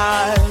of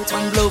cards,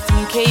 one blow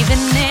from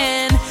caving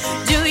in?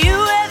 Do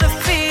you ever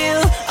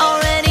feel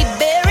already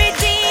buried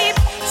deep,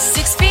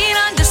 6 feet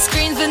under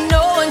screens, but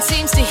no one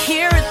seems to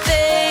hear a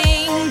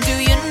thing? Do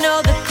you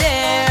know that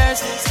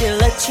there's still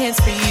a chance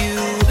for you?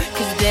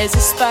 'Cause there's a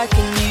spark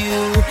in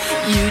you.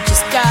 You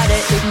just gotta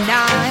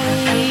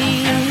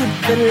ignite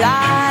the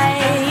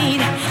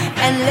light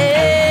and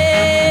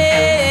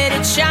let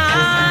it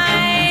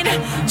shine.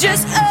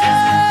 Just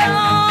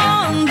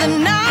own the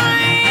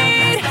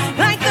night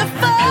like the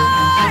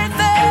 4th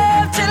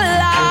of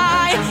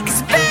July.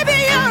 'Cause baby,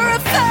 you're a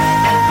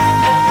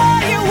firework.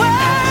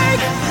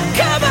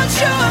 Come on,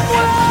 show 'em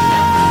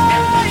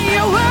what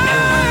you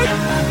work.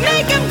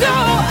 Make 'em go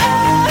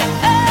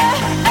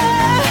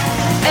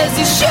as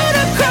you shoot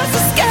across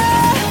the sky.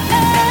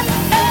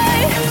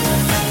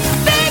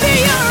 Baby,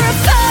 you're a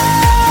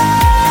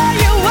firework.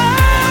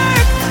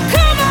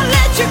 Come on,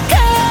 let your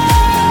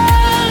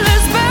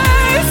colors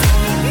burst.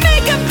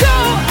 Make 'em go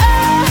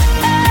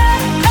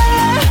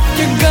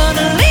You're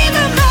gonna leave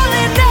 'em all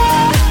in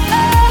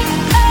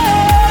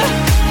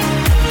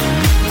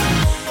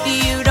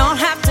You don't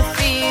have to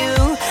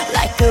feel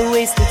like a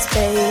wasted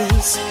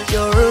space.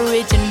 You're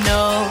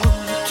original,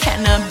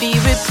 cannot be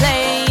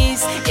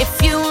replaced. If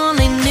you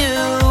only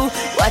knew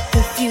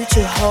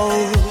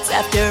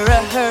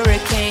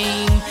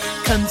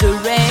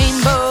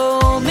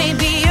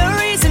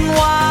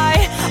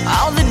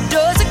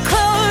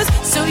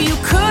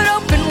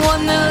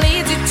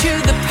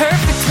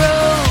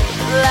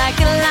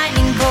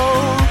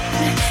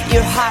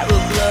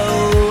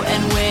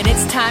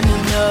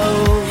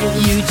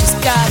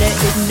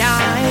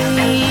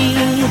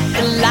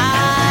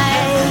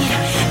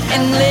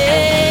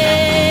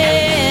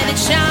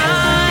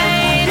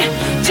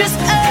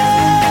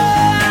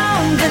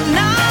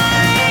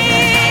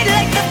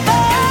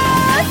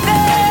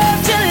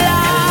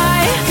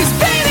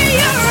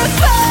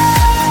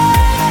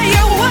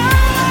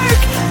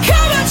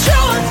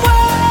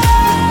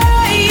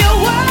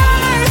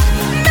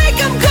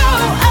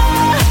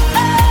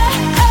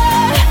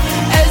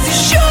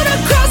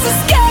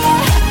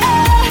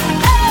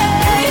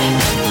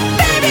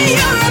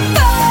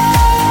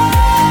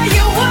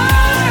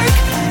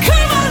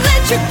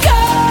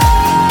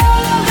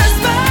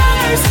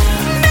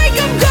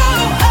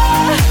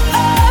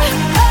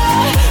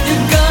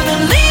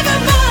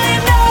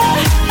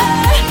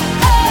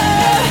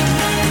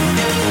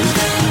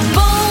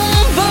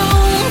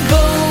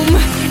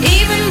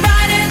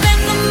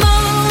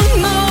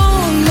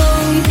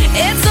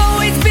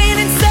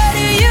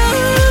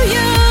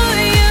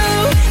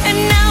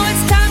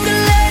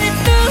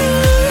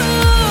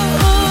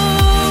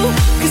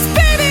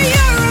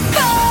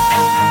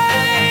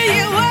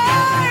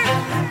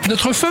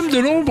Notre femme de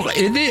l'ombre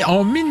est née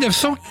en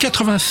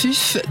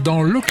 1986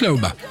 dans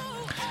l'Oklahoma.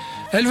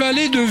 Elle va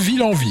aller de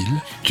ville en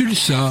ville,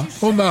 Tulsa,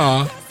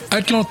 Omaha,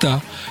 Atlanta,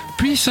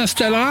 puis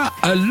s'installera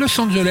à Los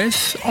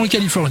Angeles, en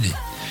Californie.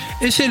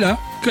 Et c'est là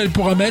qu'elle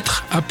pourra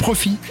mettre à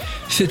profit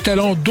ses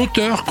talents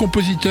d'auteur,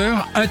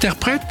 compositeur,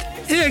 interprète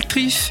et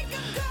actrice.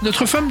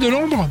 Notre femme de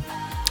l'ombre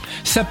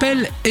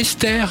s'appelle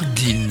Esther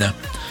Dean.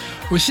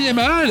 Au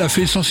cinéma, elle a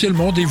fait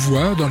essentiellement des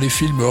voix dans les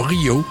films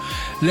Rio,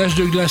 L'Âge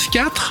de glace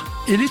 4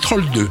 et Les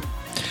Trolls 2.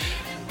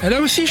 Elle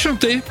a aussi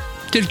chanté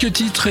quelques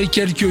titres et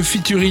quelques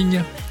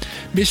featuring.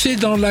 Mais c'est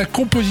dans la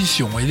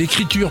composition et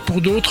l'écriture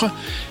pour d'autres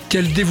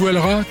qu'elle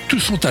dévoilera tout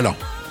son talent.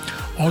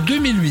 En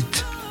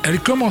 2008,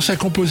 elle commence à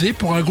composer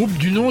pour un groupe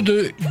du nom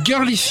de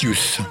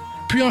Girlicious.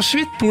 Puis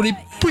ensuite pour les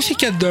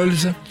Pussycat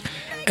Dolls.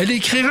 Elle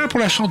écrira pour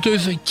la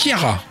chanteuse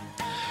Kiara.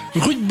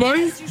 Rude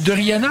Boy de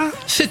Rihanna,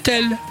 c'est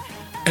elle.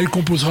 Elle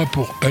composera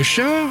pour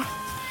Usher,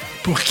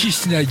 pour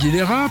Christina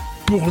Aguilera,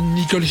 pour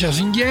Nicole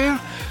Scherzinger,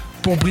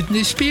 pour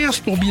Britney Spears,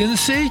 pour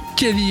Beyoncé,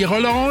 Kelly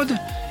Rowland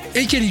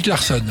et Kelly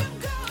Clarkson.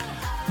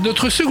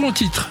 Notre second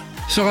titre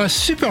sera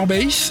Super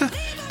Bass,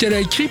 qu'elle a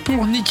écrit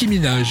pour Nicki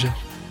Minaj.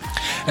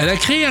 Elle a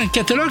créé un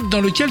catalogue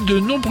dans lequel de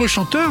nombreux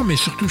chanteurs, mais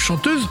surtout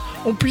chanteuses,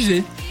 ont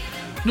puisé.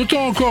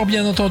 Notons encore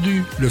bien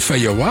entendu le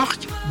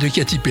Firework de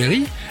Katy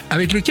Perry,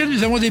 avec lequel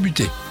nous avons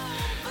débuté.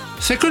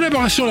 Sa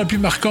collaboration la plus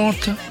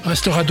marquante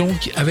restera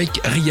donc avec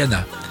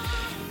Rihanna.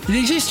 Il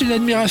existe une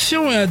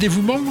admiration et un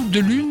dévouement de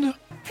l'une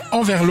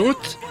envers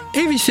l'autre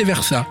et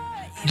vice-versa.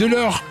 De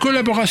leur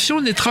collaboration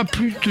naîtra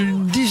plus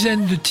d'une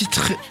dizaine de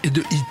titres et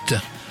de hits.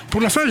 Pour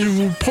la fin, je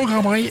vous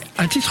programmerai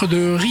un titre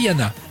de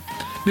Rihanna.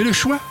 Mais le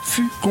choix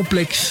fut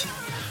complexe.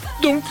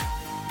 Donc,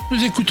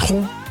 nous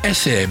écouterons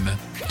S&M.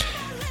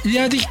 Il y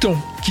a un dicton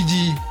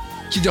qui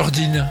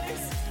ordine.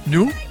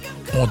 Nous,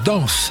 on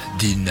danse,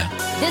 Dean.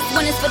 This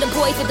one is for the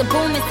boys with the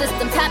booming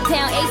system. Top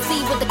down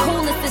AC with the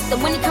coolest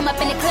system. When he come up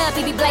in the club,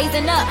 he be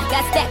blazing up.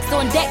 Got stacks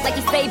on deck like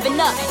he's saving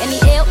up. And he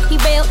ill, he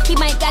real, he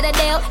might got a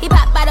deal. He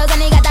pop bottles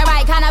and he got the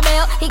right kind of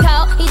bill. He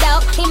cold, he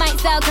dope, he might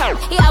sell coke.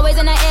 He always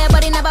in the air,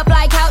 but he never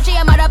fly couch. He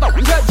a mother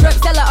drip drip,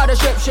 seller or the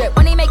strip.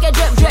 When he make a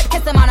drip drip,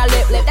 kiss him on a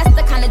lip. That's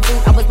the kind of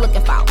dude I was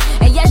looking for.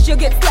 And yes, you'll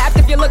get slapped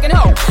if you're looking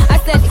home.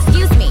 I said,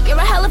 excuse me, you're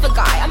a hell of a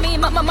guy. I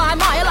mean, my,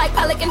 you're like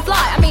pelican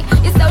fly. I mean,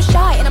 you're so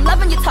shy and I'm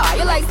loving your tie.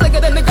 You're like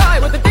slicker than the guy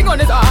with the thing on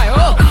his eye.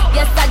 Oh.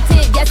 Yes,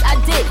 I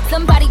did.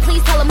 Somebody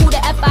please tell him who the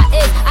F I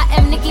is. I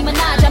am Nicki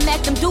Minaj, I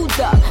mack them dudes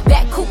up.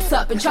 Back coops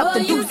up and chop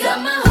the dudes up.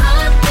 My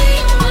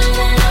heartbeat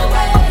running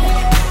away.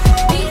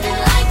 Beating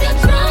like a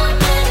drum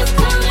and it's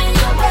coming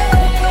your way.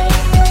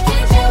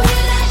 Can't you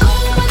hear that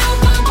boom, boom,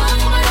 boom,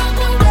 boom, boom,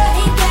 boom, boom?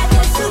 He got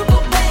that super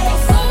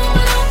bass. Boom,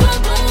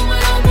 boom, boom, boom,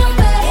 boom, boom,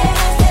 boom. He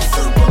has that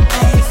super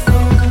bass.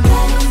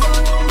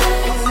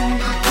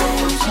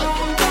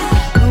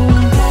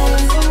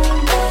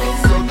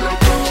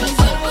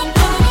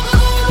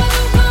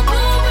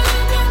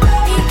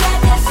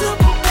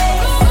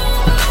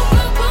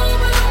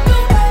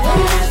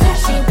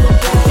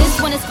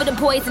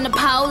 Boys in the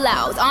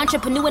polos,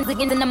 entrepreneurs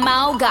in the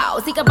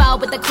mogos. He can roll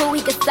with the cool,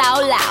 he can so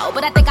loud.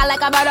 But I think I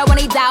like him better when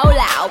he down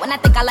loud. And I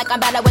think I like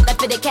him better with the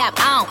fitted cap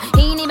on.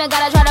 He ain't even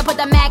gotta try to put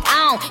the Mac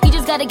on. He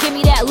just gotta give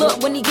me that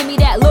look. When he give me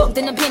that look,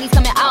 then the penny's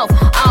coming off.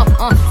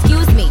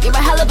 Excuse me, you're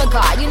a hell of a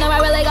guy. You know I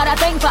really got a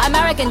thing for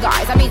American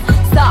guys. I mean,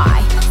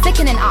 sigh,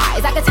 sickening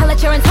eyes. I can tell that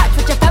you're in touch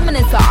with your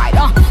feminine side.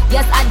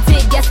 Yes I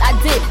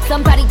did.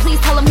 Somebody please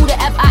tell him who the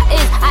F I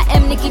is. I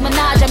am Nicki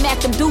Minaj, I mack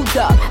them dudes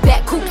up.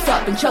 Back coops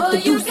up and chuck the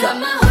deuce up.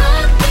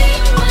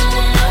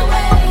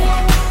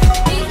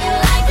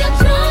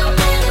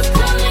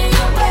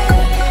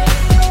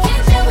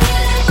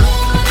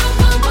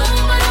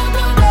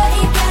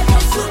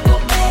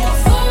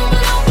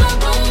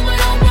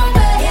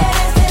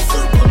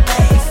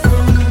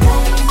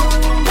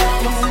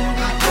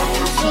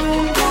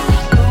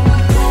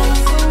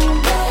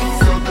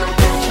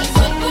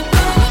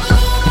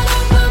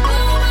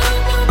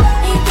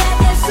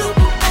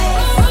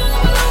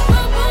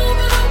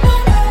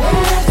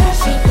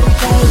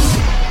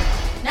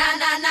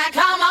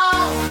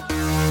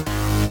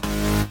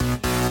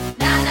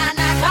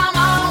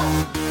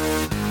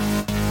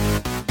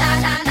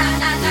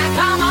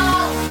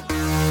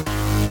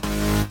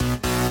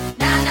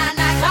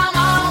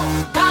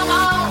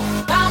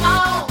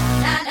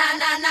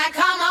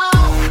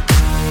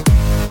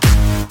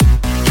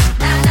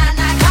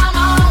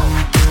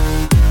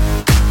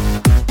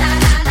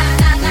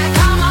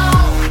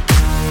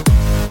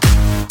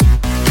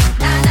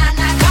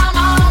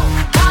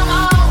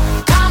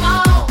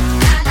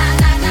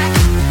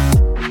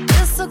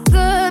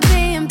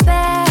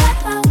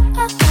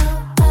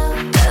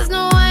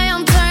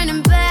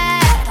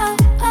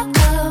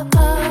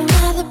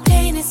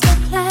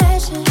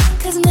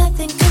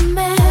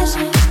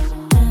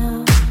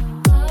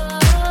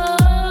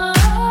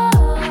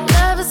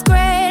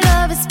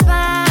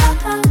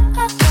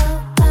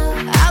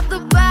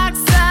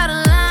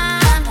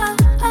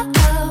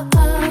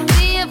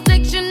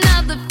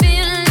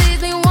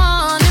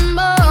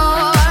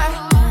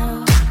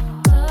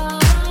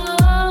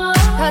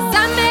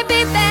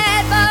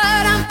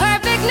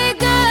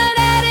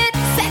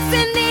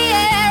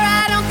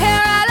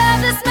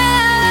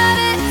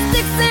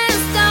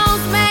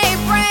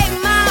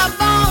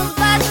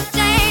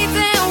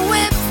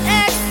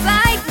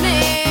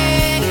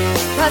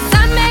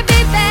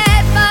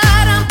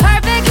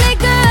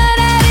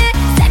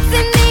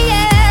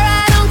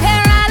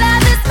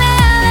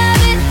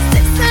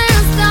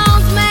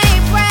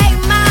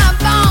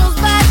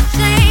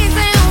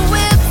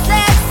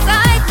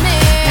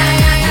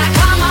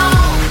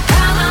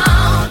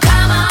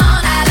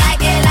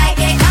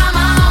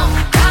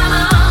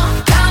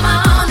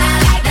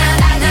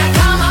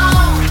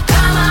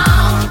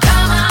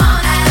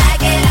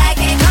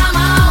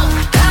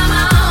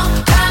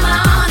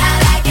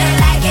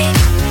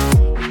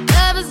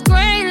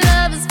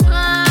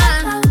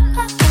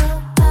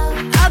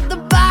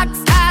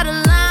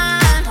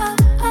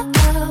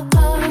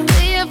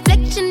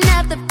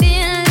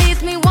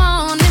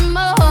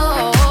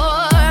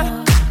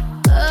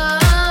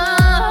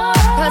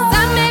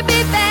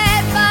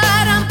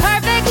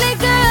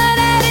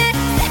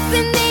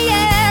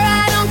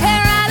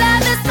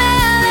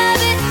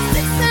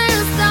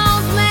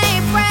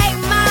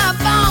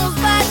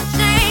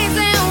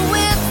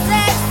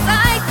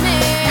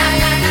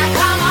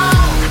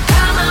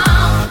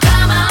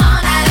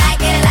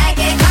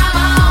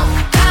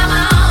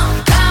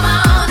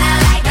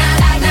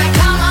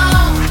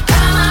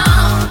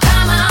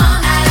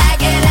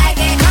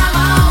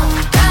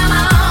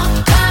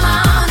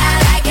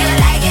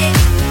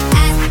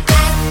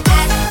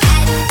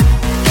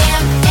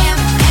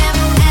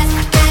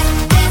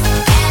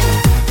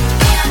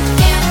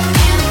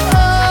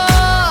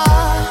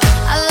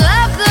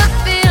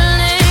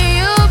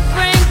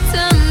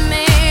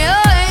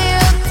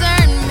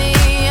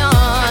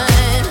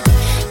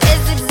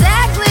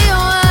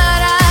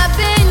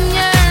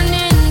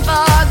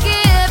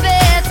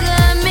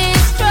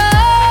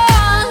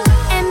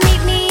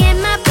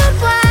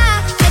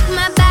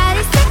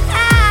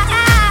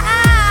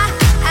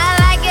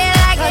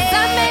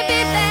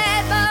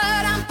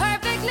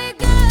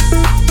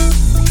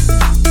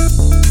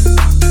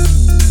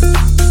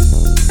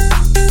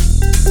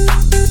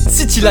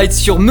 City Lights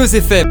sur Meuse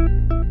FM.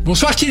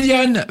 Bonsoir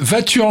Kylian,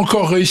 vas-tu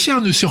encore réussir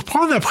à nous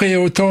surprendre après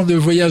autant de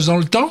voyages dans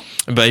le temps ?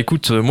 Bah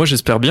écoute, moi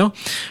j'espère bien,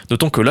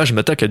 d'autant que là je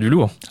m'attaque à du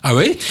lourd. Ah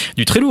oui ?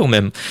 Du très lourd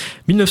même.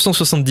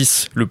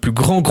 1970, le plus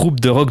grand groupe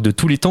de rock de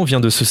tous les temps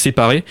vient de se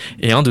séparer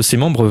et un de ses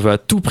membres va à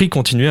tout prix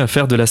continuer à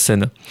faire de la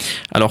scène.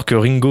 Alors que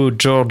Ringo,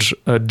 George,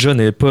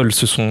 John et Paul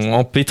se sont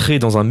empêtrés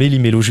dans un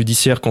méli-mélo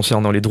judiciaire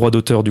concernant les droits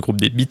d'auteur du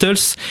groupe des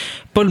Beatles,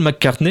 Paul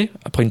McCartney,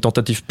 après une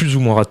tentative plus ou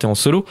moins ratée en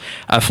solo,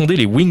 a fondé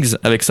les Wings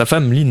avec sa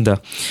femme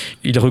Linda.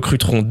 Ils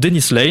recruteront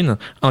Dennis Lane,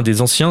 un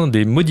des anciens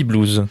des Moody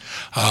Blues.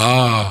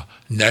 Ah,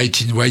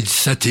 Night in White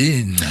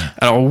Satin.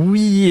 Alors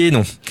oui et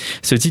non.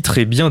 Ce titre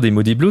est bien des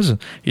Moody Blues,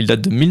 il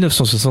date de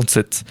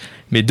 1967.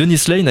 Mais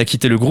Dennis Lane a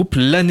quitté le groupe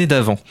l'année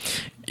d'avant.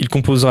 Il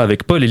composera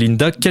avec Paul et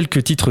Linda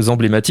quelques titres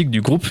emblématiques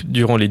du groupe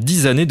durant les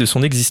 10 années de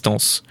son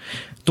existence.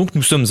 Donc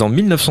nous sommes en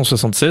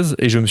 1976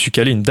 et je me suis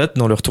calé une date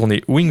dans leur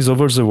tournée Wings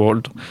Over the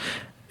World.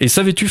 Et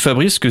savais-tu,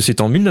 Fabrice, que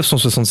c'est en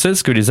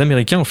 1976 que les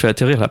Américains ont fait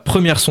atterrir la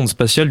première sonde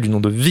spatiale du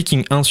nom de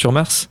Viking 1 sur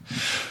Mars ?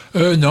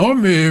 Non,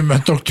 mais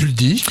maintenant que tu le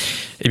dis...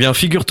 Eh bien,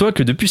 figure-toi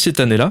que depuis cette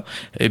année-là,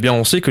 eh bien,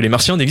 on sait que les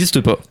Martiens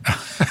n'existent pas.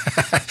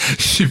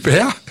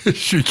 Super, je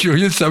suis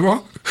curieux de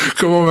savoir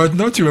comment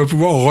maintenant tu vas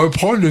pouvoir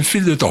reprendre le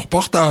fil de ton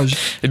reportage.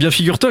 Eh bien,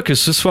 figure-toi que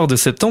ce soir de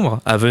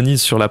septembre, à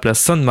Venise, sur la place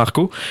San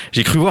Marco,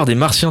 j'ai cru voir des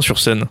Martiens sur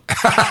scène.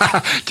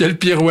 Quelle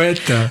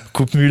pirouette!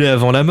 Coupe mulet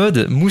avant la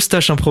mode,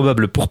 moustache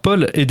improbable pour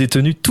Paul et des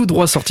tenues tout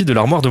droit sorties de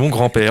l'armoire de mon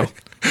grand-père.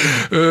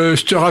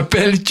 Je te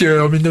rappelle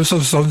qu'en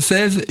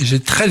 1976, j'ai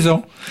 13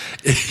 ans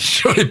et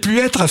j'aurais pu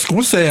être à ce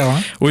concert.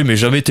 Hein. Oui, mais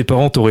jamais tes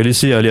parents t'auraient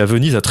laissé aller à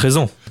Venise à 13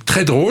 ans.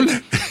 Très drôle.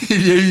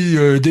 Il y a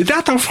eu des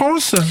dates en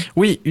France ?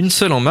 Oui, une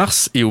seule en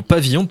mars et au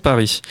pavillon de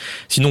Paris.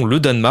 Sinon, le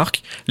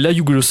Danemark, la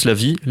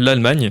Yougoslavie,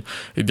 l'Allemagne,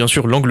 et bien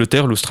sûr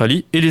l'Angleterre,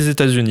 l'Australie et les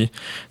États-Unis.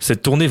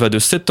 Cette tournée va de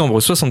septembre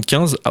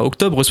 75 à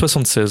octobre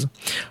 76.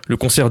 Le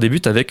concert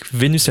débute avec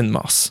Venus and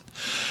Mars.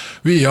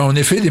 Oui, en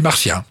effet, des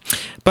Martiens.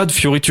 Pas de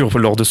fioritures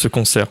lors de ce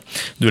concert.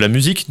 De la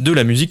musique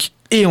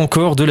et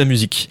encore de la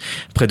musique.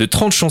 Près de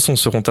 30 chansons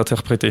seront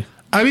interprétées.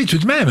 Ah oui, tout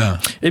de même.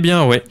 Eh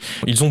bien ouais,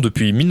 ils ont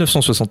depuis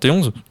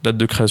 1971, date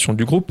de création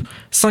du groupe,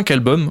 5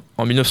 albums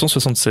en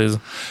 1976.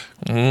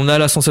 On a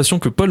la sensation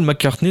que Paul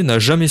McCartney n'a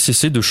jamais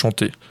cessé de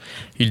chanter.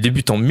 Il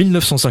débute en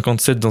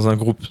 1957 dans un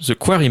groupe The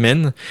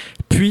Quarrymen,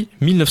 puis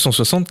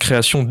 1960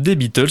 création des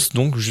Beatles,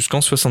 donc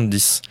jusqu'en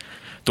 70.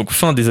 Donc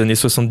fin des années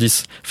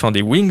 70, fin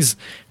des Wings,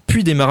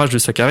 puis démarrage de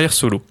sa carrière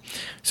solo.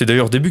 C'est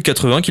d'ailleurs début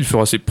 80 qu'il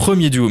fera ses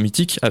premiers duos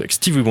mythiques avec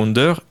Stevie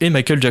Wonder et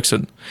Michael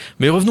Jackson.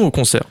 Mais revenons au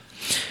concert.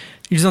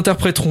 Ils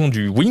interpréteront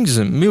du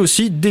Wings, mais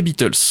aussi des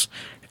Beatles.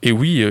 Et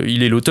oui,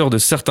 il est l'auteur de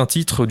certains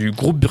titres du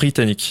groupe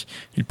britannique.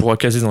 Il pourra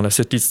caser dans la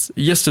setlist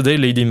Yesterday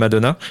Lady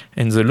Madonna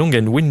and The Long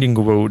and Winding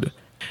Road.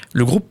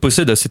 Le groupe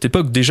possède à cette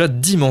époque déjà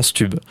d'immenses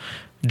tubes.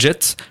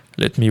 Jet,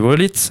 Let Me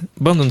Roll It,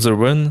 Born on the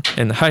Run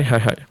and Hi Hi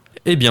Hi.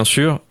 Et bien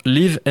sûr,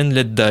 Live and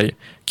Let Die,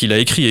 qu'il a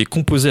écrit et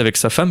composé avec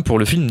sa femme pour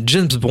le film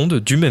James Bond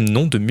du même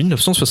nom de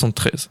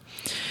 1973.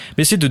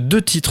 Mais c'est de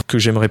 2 titres que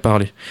j'aimerais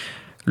parler.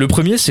 Le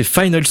premier, c'est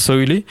Final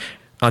Soilé,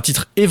 un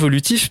titre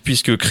évolutif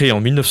puisque créé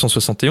en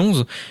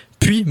 1971,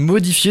 puis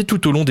modifié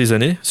tout au long des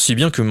années, si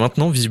bien que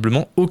maintenant,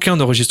 visiblement, aucun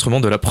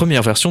enregistrement de la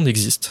première version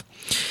n'existe.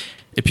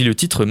 Et puis le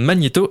titre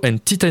Magneto and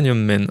Titanium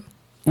Man.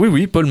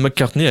 Oui, Paul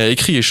McCartney a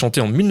écrit et chanté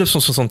en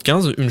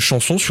 1975 une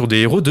chanson sur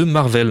des héros de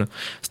Marvel.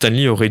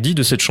 Stanley aurait dit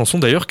de cette chanson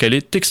d'ailleurs qu'elle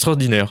est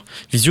extraordinaire.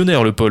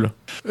 Visionnaire le Paul.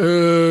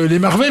 Les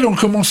Marvel ont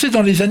commencé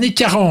dans les années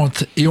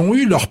 40 et ont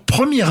eu leurs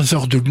premières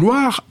heures de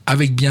gloire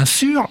avec bien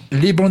sûr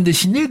les bandes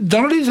dessinées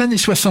dans les années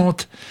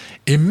 60.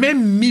 Et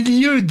même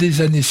milieu des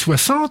années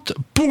 60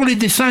 pour les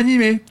dessins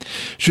animés.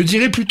 Je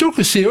dirais plutôt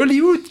que c'est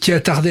Hollywood qui a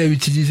tardé à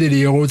utiliser les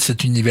héros de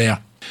cet univers.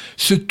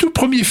 Ce tout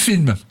premier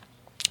film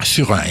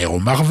sur un héros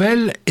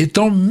Marvel est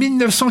en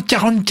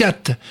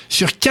 1944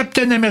 sur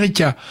Captain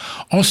America.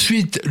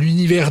 Ensuite,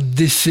 l'univers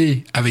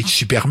DC avec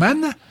Superman.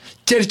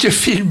 Quelques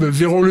films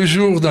verront le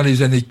jour dans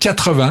les années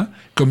 80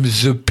 comme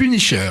The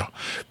Punisher.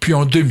 Puis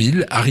en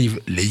 2000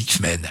 arrivent les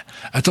X-Men.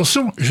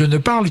 Attention, je ne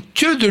parle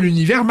que de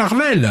l'univers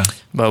Marvel.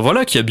 Bah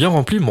voilà qui a bien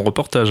rempli mon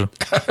reportage.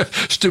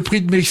 Je te prie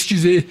de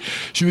m'excuser,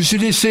 je me suis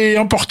laissé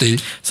emporter.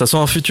 Ça sent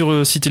un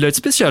futur City Light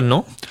spécial,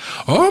 non ?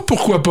 Oh,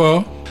 pourquoi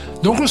pas ?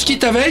 Donc on se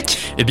quitte avec ?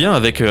 Eh bien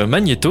avec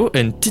Magneto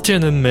and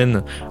Titanium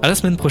Man. À la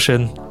semaine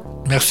prochaine.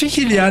 Merci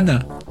Kylian.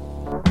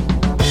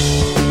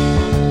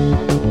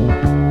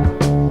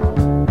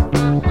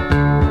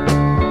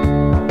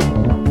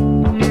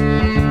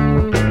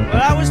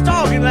 Well, I was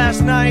talking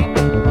last night.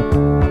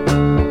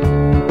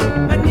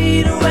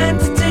 Magneto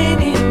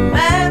entertaining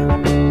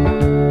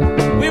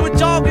man. We were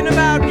talking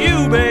about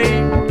you,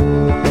 babe.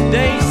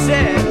 They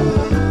said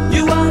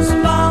you was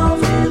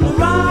involved in a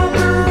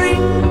robbery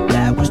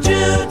that was due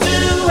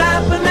to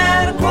happen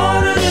at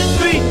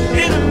 2:45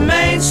 in the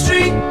main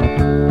street.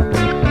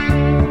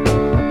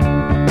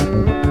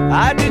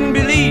 I didn't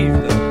believe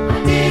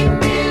them.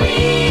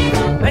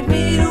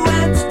 Magneto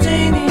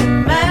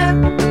entertaining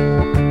man.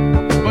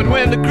 But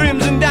when the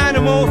Crimson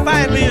Dynamo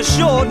finally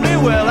assured me,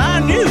 well, I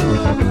knew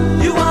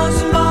you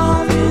was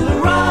involved in a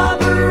robbery.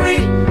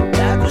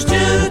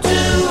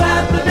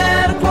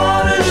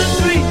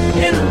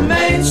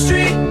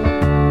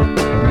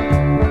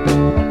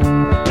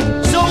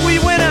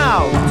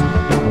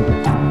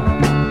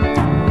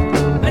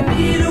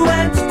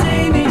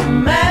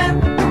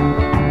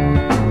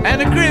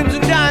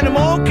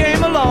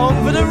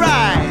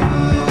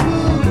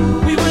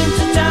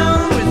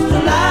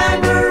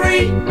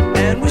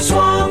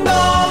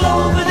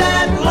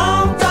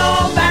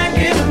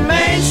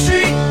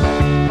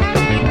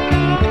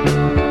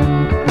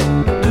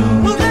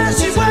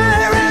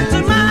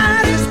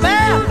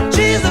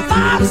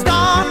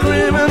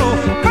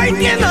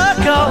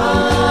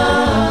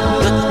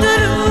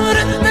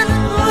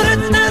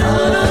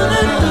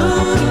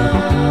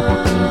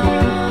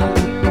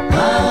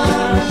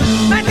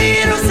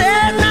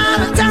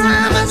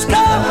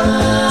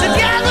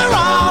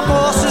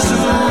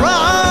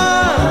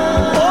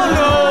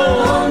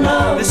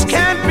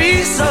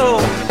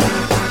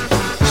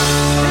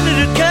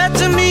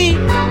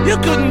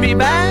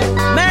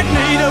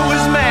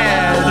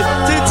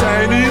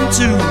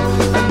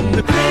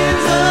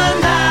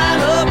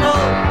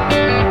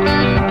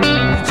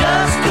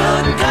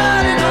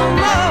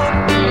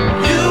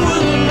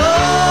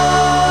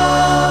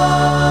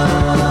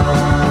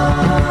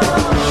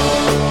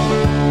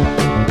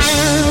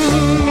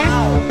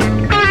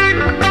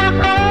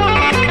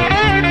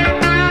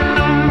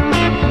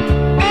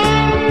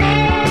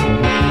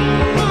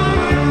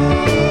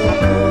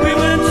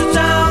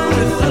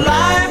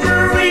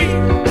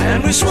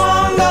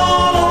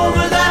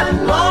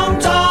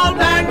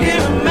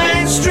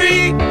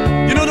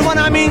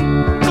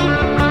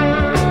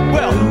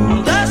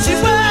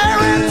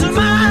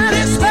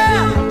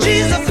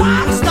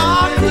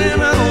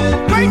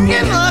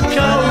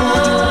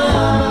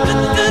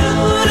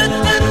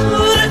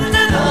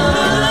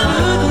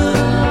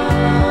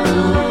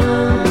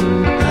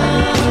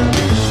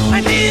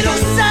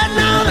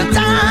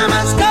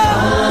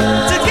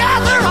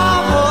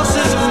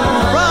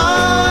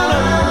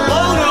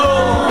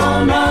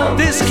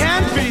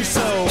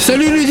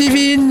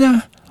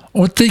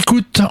 on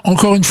t'écoute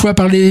encore une fois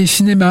parler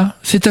cinéma.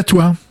 C'est à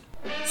toi.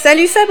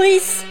 Salut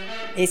Fabrice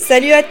et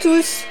salut à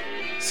tous.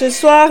 Ce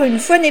soir, une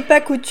fois n'est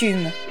pas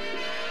coutume.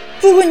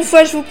 Pour une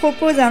fois, je vous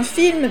propose un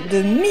film de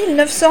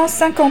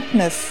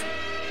 1959.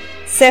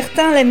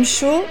 Certains l'aiment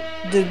chaud,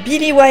 de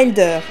Billy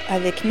Wilder,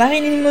 avec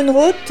Marilyn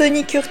Monroe,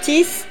 Tony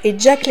Curtis et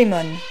Jack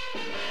Lemmon.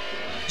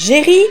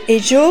 Jerry et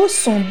Joe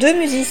sont deux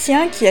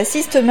musiciens qui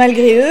assistent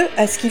malgré eux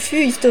à ce qui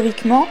fut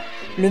historiquement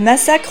le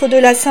massacre de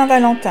la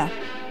Saint-Valentin,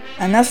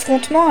 un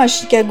affrontement à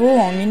Chicago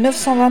en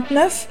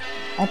 1929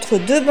 entre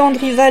deux bandes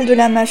rivales de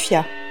la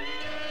mafia.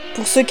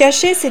 Pour se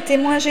cacher, ces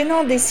témoins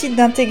gênants décident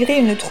d'intégrer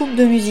une troupe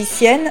de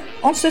musiciennes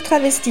en se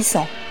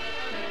travestissant.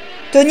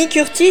 Tony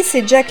Curtis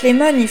et Jack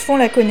Lemmon y font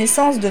la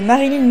connaissance de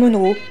Marilyn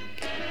Monroe,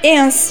 et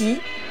ainsi,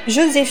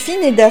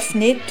 Joséphine et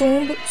Daphné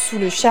tombent sous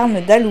le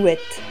charme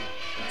d'Alouette,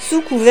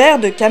 sous couvert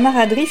de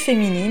camaraderie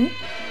féminine,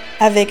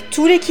 avec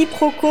tout les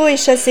quiproquos et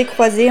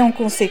chassés-croisés en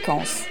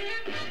conséquence.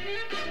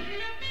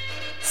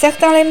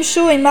 Certains l'aiment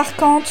chaud est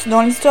marquante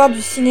dans l'histoire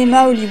du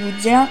cinéma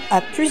hollywoodien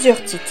à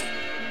plusieurs titres.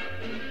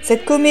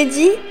 Cette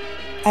comédie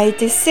a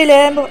été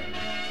célèbre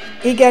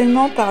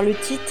également par le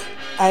titre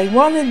I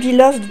Wanna Be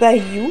Loved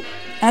by You,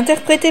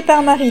 interprété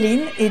par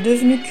Marilyn et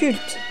devenu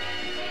culte.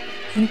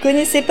 Vous ne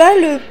connaissez pas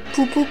le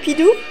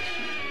Poupoupidou ?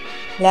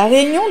 La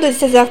réunion de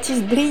ces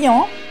artistes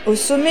brillants, au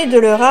sommet de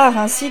leur art,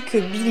 ainsi que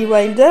Billy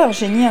Wilder,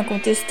 génie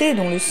incontesté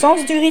dont le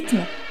sens du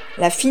rythme,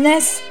 la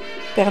finesse,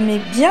 permet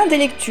bien des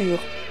lectures,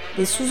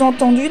 des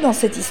sous-entendus dans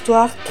cette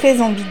histoire très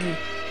ambiguë.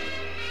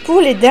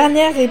 Pour les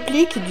dernières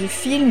répliques du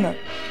film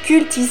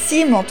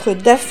cultissime entre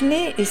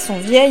Daphné et son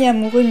vieil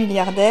amoureux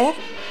milliardaire,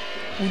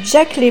 où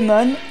Jack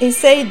Lemmon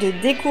essaye de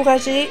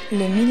décourager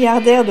le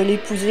milliardaire de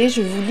l'épouser,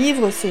 je vous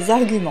livre ses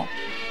arguments.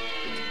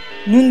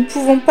 Nous ne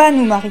pouvons pas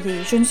nous marier,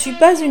 je ne suis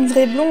pas une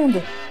vraie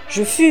blonde,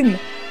 je fume,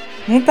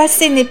 mon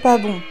passé n'est pas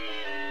bon,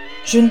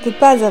 je ne peux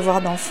pas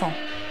avoir d'enfant.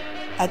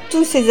 À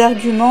tous ces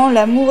arguments,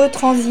 l'amoureux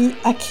transi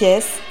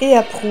acquiesce et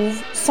approuve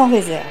sans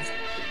réserve.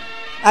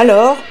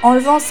 Alors,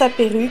 enlevant sa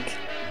perruque,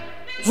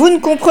 « Vous ne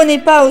comprenez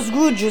pas,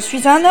 Osgood, je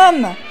suis un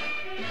homme !»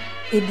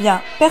 Eh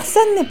bien,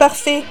 personne n'est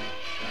parfait.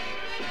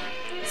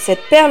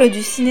 Cette perle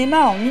du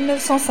cinéma en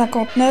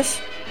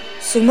 1959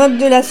 se moque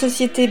de la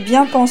société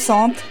bien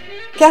pensante,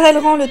 car elle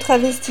rend le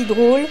travesti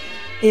drôle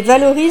et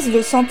valorise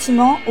le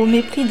sentiment au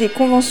mépris des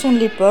conventions de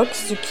l'époque,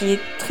 ce qui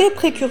est très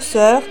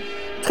précurseur,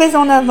 très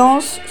en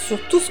avance sur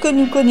tout ce que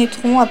nous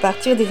connaîtrons à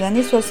partir des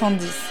années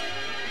 70.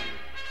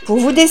 Pour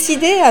vous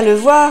décider à le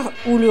voir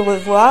ou le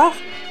revoir,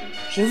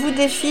 je vous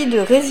défie de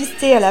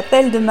résister à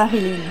l'appel de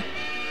Marilyn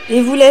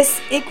et vous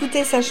laisse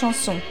écouter sa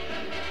chanson.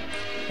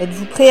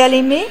 Êtes-vous prêt à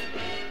l'aimer ?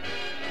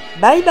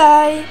 Bye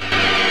bye!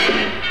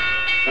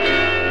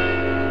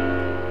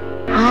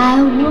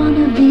 I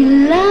wanna be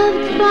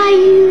loved by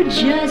you,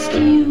 just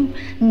you,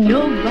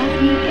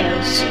 nobody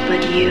else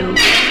but you.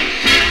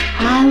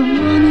 I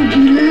wanna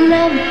be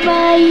loved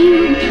by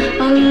you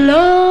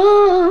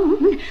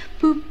alone,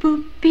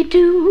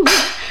 boop-boop-be-doo.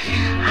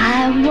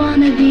 I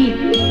wanna be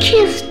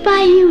kissed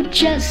by you,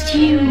 just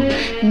you,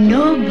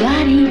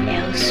 nobody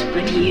else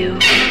but you.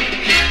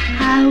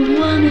 I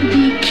wanna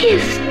be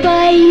kissed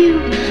by you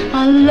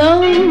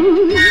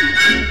alone.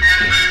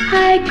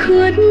 I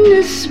couldn't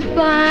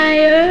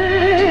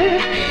aspire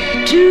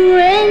to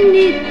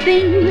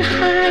anything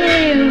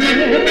higher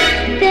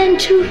than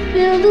to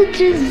feel the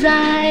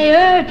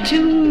desire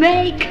to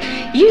make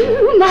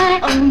you my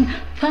own.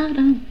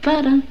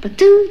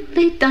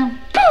 Ba-dum-ba-dum-ba-doodly-dum.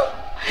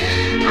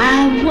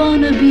 I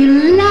wanna be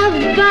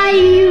loved by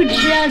you,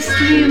 just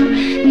you,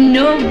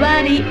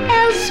 nobody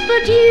else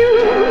but you.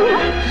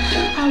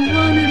 I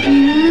wanna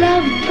be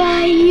loved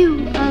by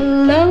you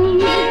alone.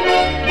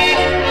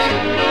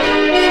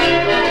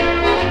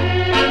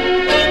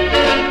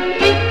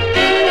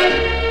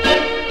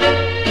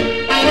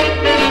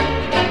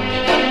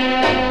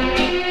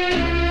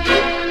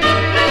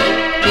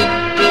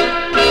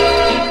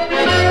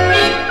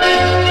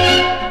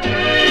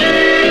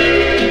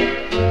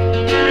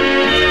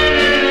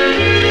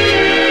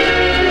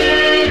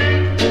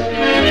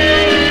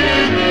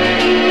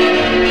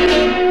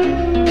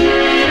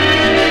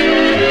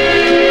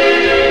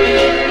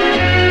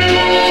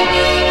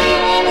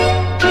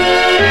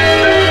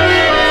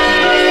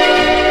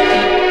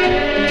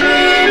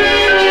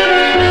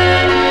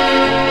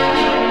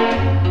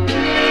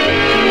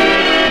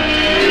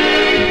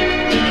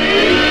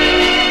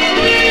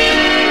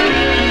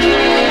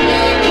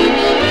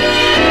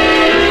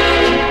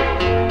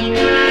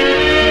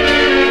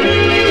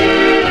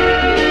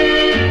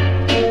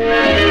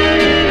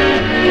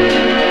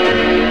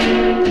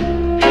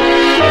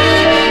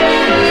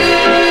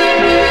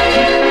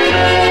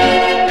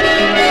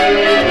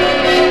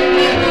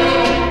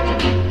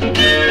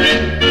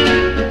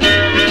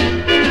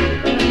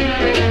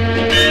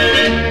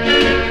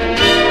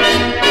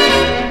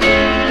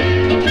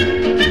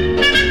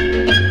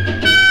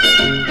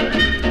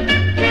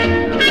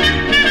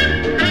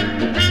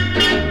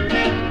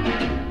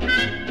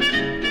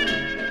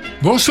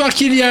 Bonsoir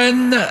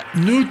Kylian,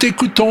 nous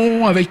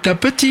t'écoutons avec ta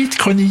petite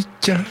chronique.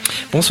 Tiens.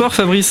 Bonsoir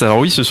Fabrice, alors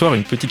oui, ce soir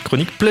une petite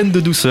chronique pleine de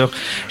douceur.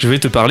 Je vais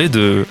te parler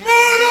de...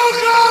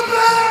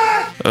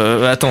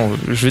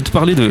 je vais te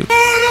parler de...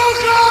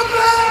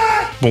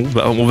 Bon,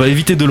 on va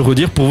éviter de le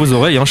redire pour vos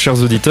oreilles,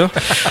 chers auditeurs.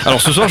 Alors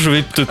ce soir, je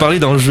vais te parler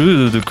d'un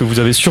jeu que vous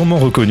avez sûrement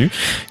reconnu.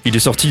 Il est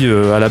sorti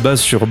à la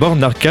base sur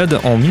borne d'arcade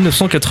en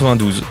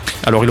 1992.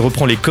 Alors il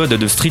reprend les codes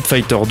de Street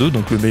Fighter 2,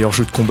 donc le meilleur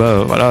jeu de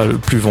combat, le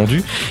plus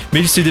vendu. Mais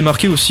il s'est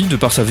démarqué aussi de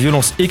par sa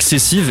violence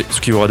excessive, ce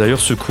qui aura d'ailleurs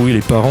secoué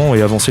les parents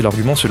et avancé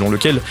l'argument selon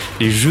lequel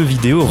les jeux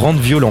vidéo rendent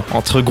violents,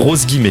 entre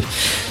grosses guillemets.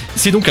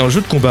 C'est donc un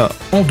jeu de combat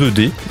en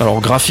 2D. Alors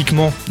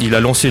graphiquement, il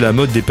a lancé la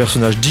mode des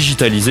personnages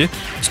digitalisés,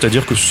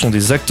 c'est-à-dire que ce sont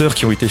des acteurs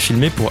qui ont été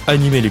filmés pour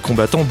animer les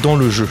combattants dans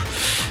le jeu.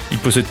 Il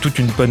possède toute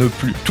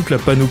la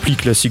panoplie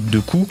classique de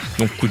coups,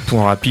 donc coups de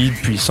poing rapides,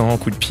 puissants,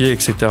 coups de pied,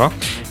 etc.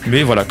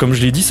 Mais voilà, comme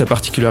je l'ai dit, sa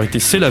particularité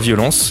c'est la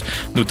violence,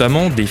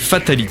 notamment des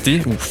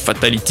fatalités, ou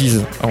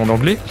fatalities en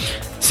anglais.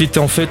 C'est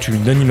en fait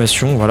une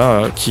animation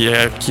qui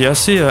est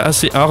assez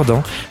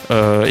hard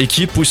et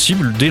qui est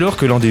possible dès lors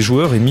que l'un des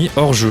joueurs est mis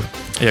hors jeu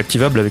et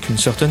activable avec une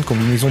certaine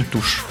combinaison de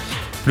touches.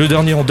 Le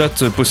dernier en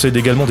date possède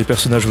également des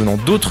personnages venant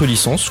d'autres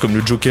licences comme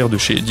le Joker de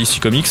chez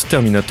DC Comics,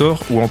 Terminator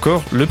ou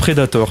encore le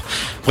Predator.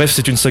 Bref,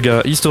 c'est une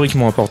saga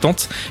historiquement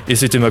importante et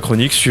c'était ma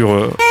chronique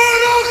sur...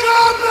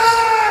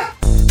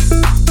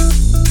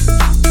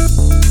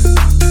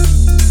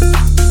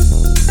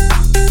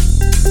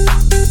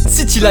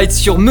 City Lights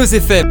sur Meuse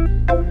FM.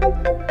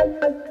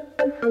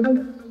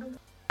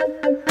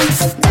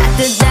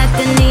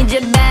 Doctor, need you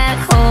back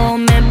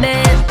home in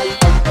bed.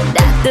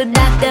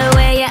 Doctor,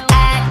 where you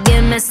at?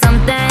 Give me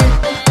something.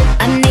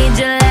 I need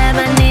your love,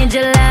 I need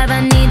your love,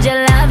 I need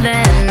your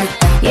loving.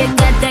 You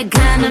got that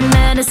kind of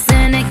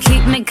medicine that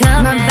keep me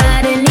coming. My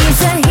body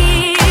needs a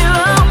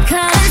hero,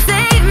 come and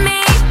save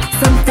me.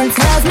 Something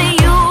tells me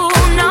you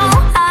know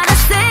how to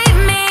save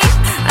me.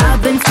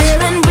 I've been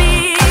feeling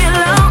real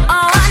low,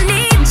 oh I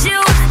need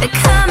you to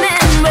come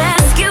and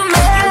rescue me.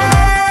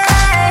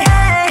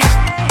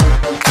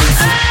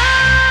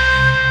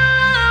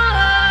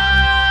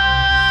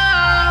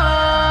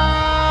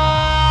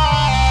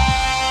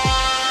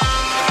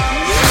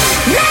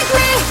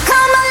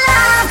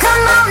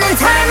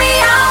 Turn me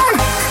on,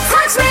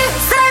 touch me,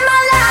 save my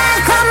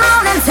life. Come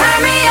on and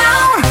turn me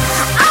on.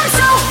 I'm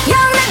so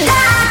young to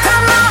die.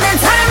 Come on and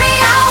turn me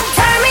on,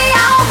 turn me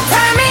on,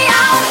 turn me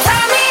on,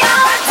 turn me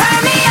on,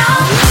 turn me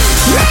on.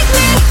 Make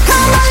me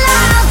come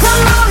alive.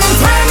 Come on and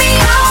turn me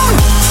on.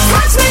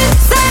 Touch me,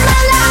 save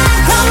my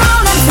life. Come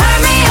on and turn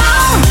me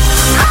on.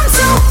 I'm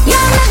so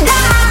young to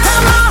die.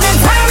 Come on and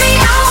turn me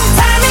on,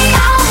 turn me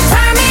on,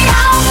 turn me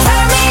on,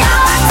 turn me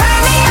on, turn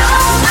me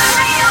on, turn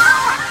me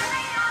on.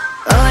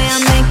 Oh,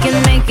 yeah, make it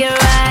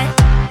right.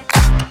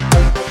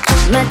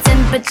 My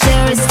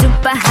temperature is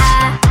super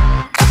high.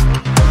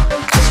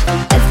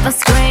 If I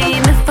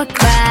scream, if I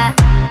cry,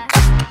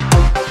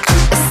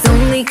 it's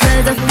only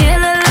 'cause I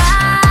feel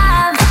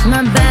alive.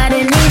 My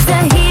body needs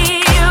a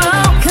hero,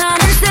 come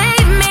and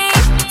save me.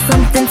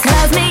 Something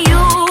tells me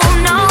you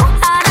know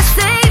how to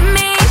save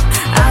me.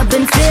 I've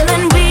been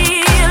feeling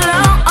real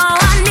low, oh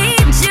I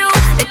need you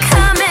to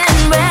come and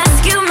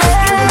rescue me.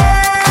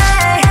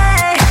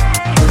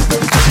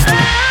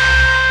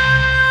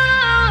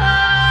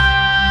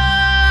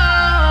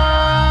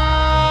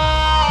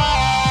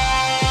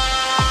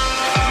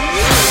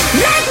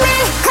 Make me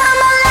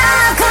come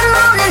alive, come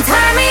on and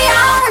turn me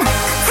on.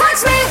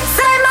 Touch me,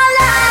 save my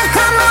life,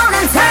 come on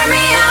and turn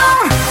me on.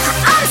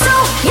 I'm so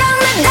young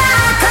to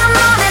die, come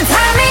on and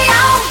turn me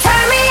on,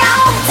 turn me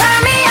on,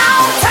 turn me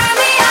on, turn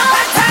me on,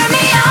 turn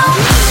me on.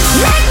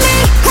 Make me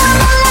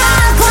come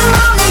alive, come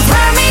on and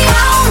turn me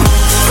on.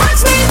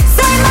 Touch me,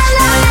 save my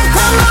life,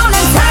 come on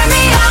and turn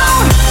me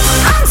on.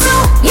 I'm so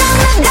young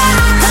to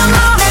die, come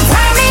on and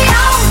turn me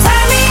on,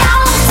 turn me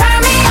on, turn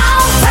me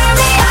on, turn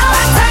me on,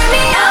 turn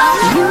me on.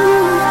 You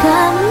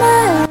got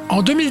my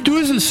En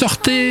 2012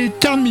 sortait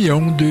Turn Me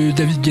On de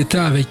David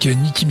Guetta avec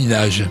Nicki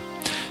Minaj.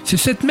 C'est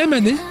cette même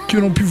année que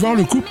l'on pu voir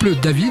le couple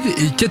David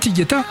et Cathy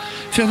Guetta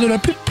faire de la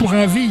pub pour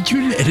un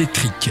véhicule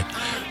électrique.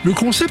 Le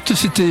concept,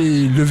 c'était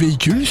le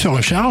véhicule se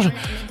recharge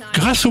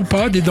grâce au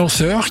pas des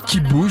danseurs qui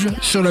bougent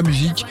sur la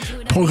musique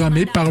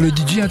programmée par le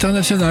DJ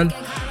international.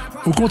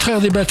 Au contraire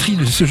des batteries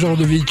de ce genre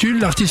de véhicule,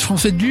 l'artiste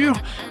français dure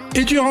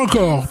et dure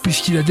encore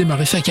puisqu'il a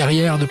démarré sa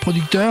carrière de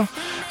producteur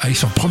avec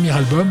son premier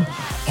album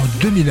en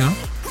 2001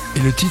 et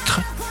le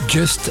titre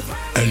Just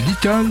a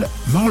Little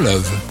More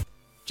Love.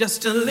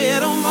 Just a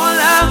little more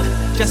love,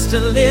 just a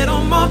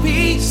little more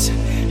peace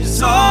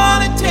is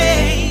all it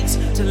takes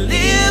to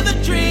live the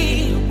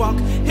dream. Walk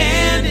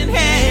hand in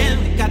hand,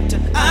 we got to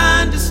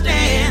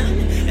understand.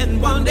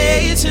 And one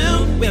day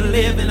soon we'll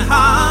live in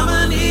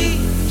harmony.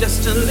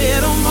 Just a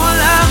little more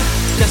love,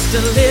 just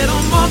a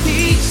little more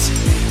peace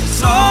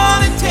is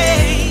all it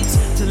takes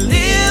to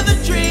live the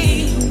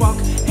dream. Walk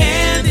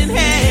hand in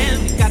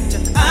hand, we got to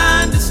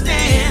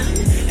understand.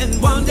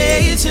 And one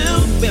day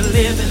soon we'll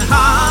live in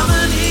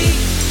harmony.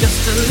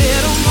 Just a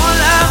little more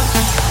love.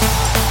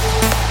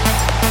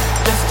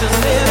 Just a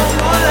little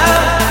more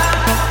love.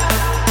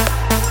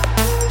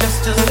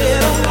 Just a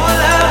little more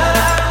love.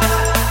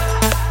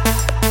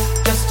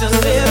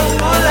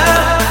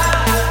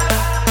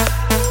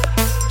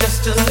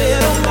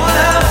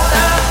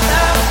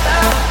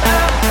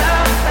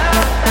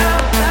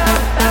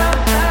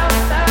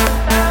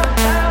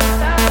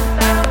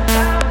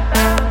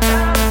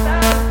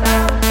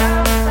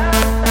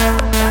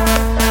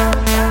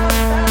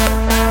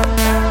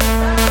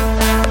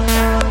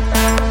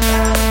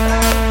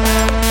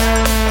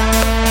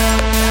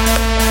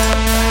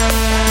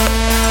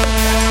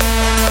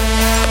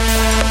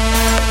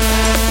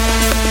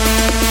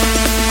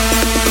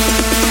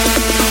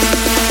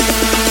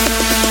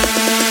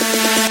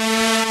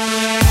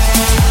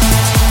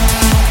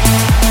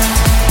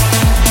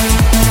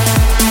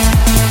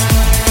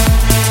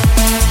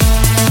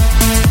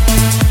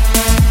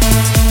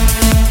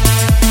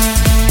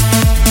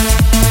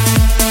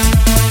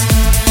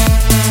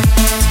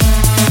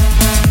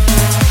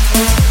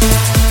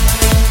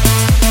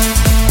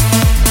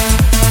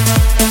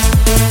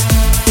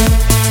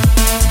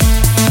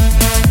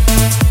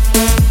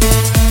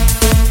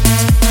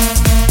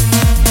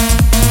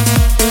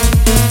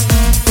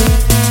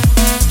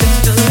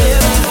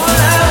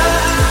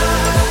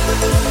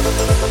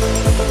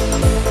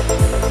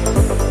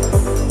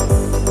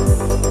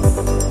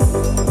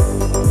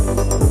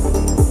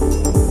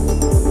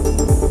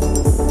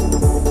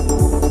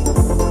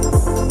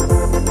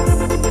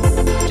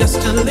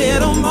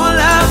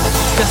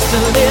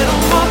 just a little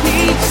more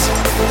peace.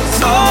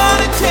 It's all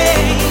it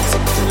takes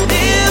to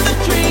live a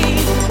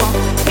dream. Walk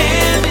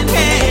hand in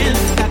hand,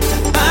 got to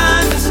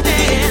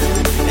understand.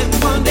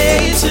 And one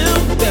day soon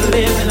we'll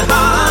live in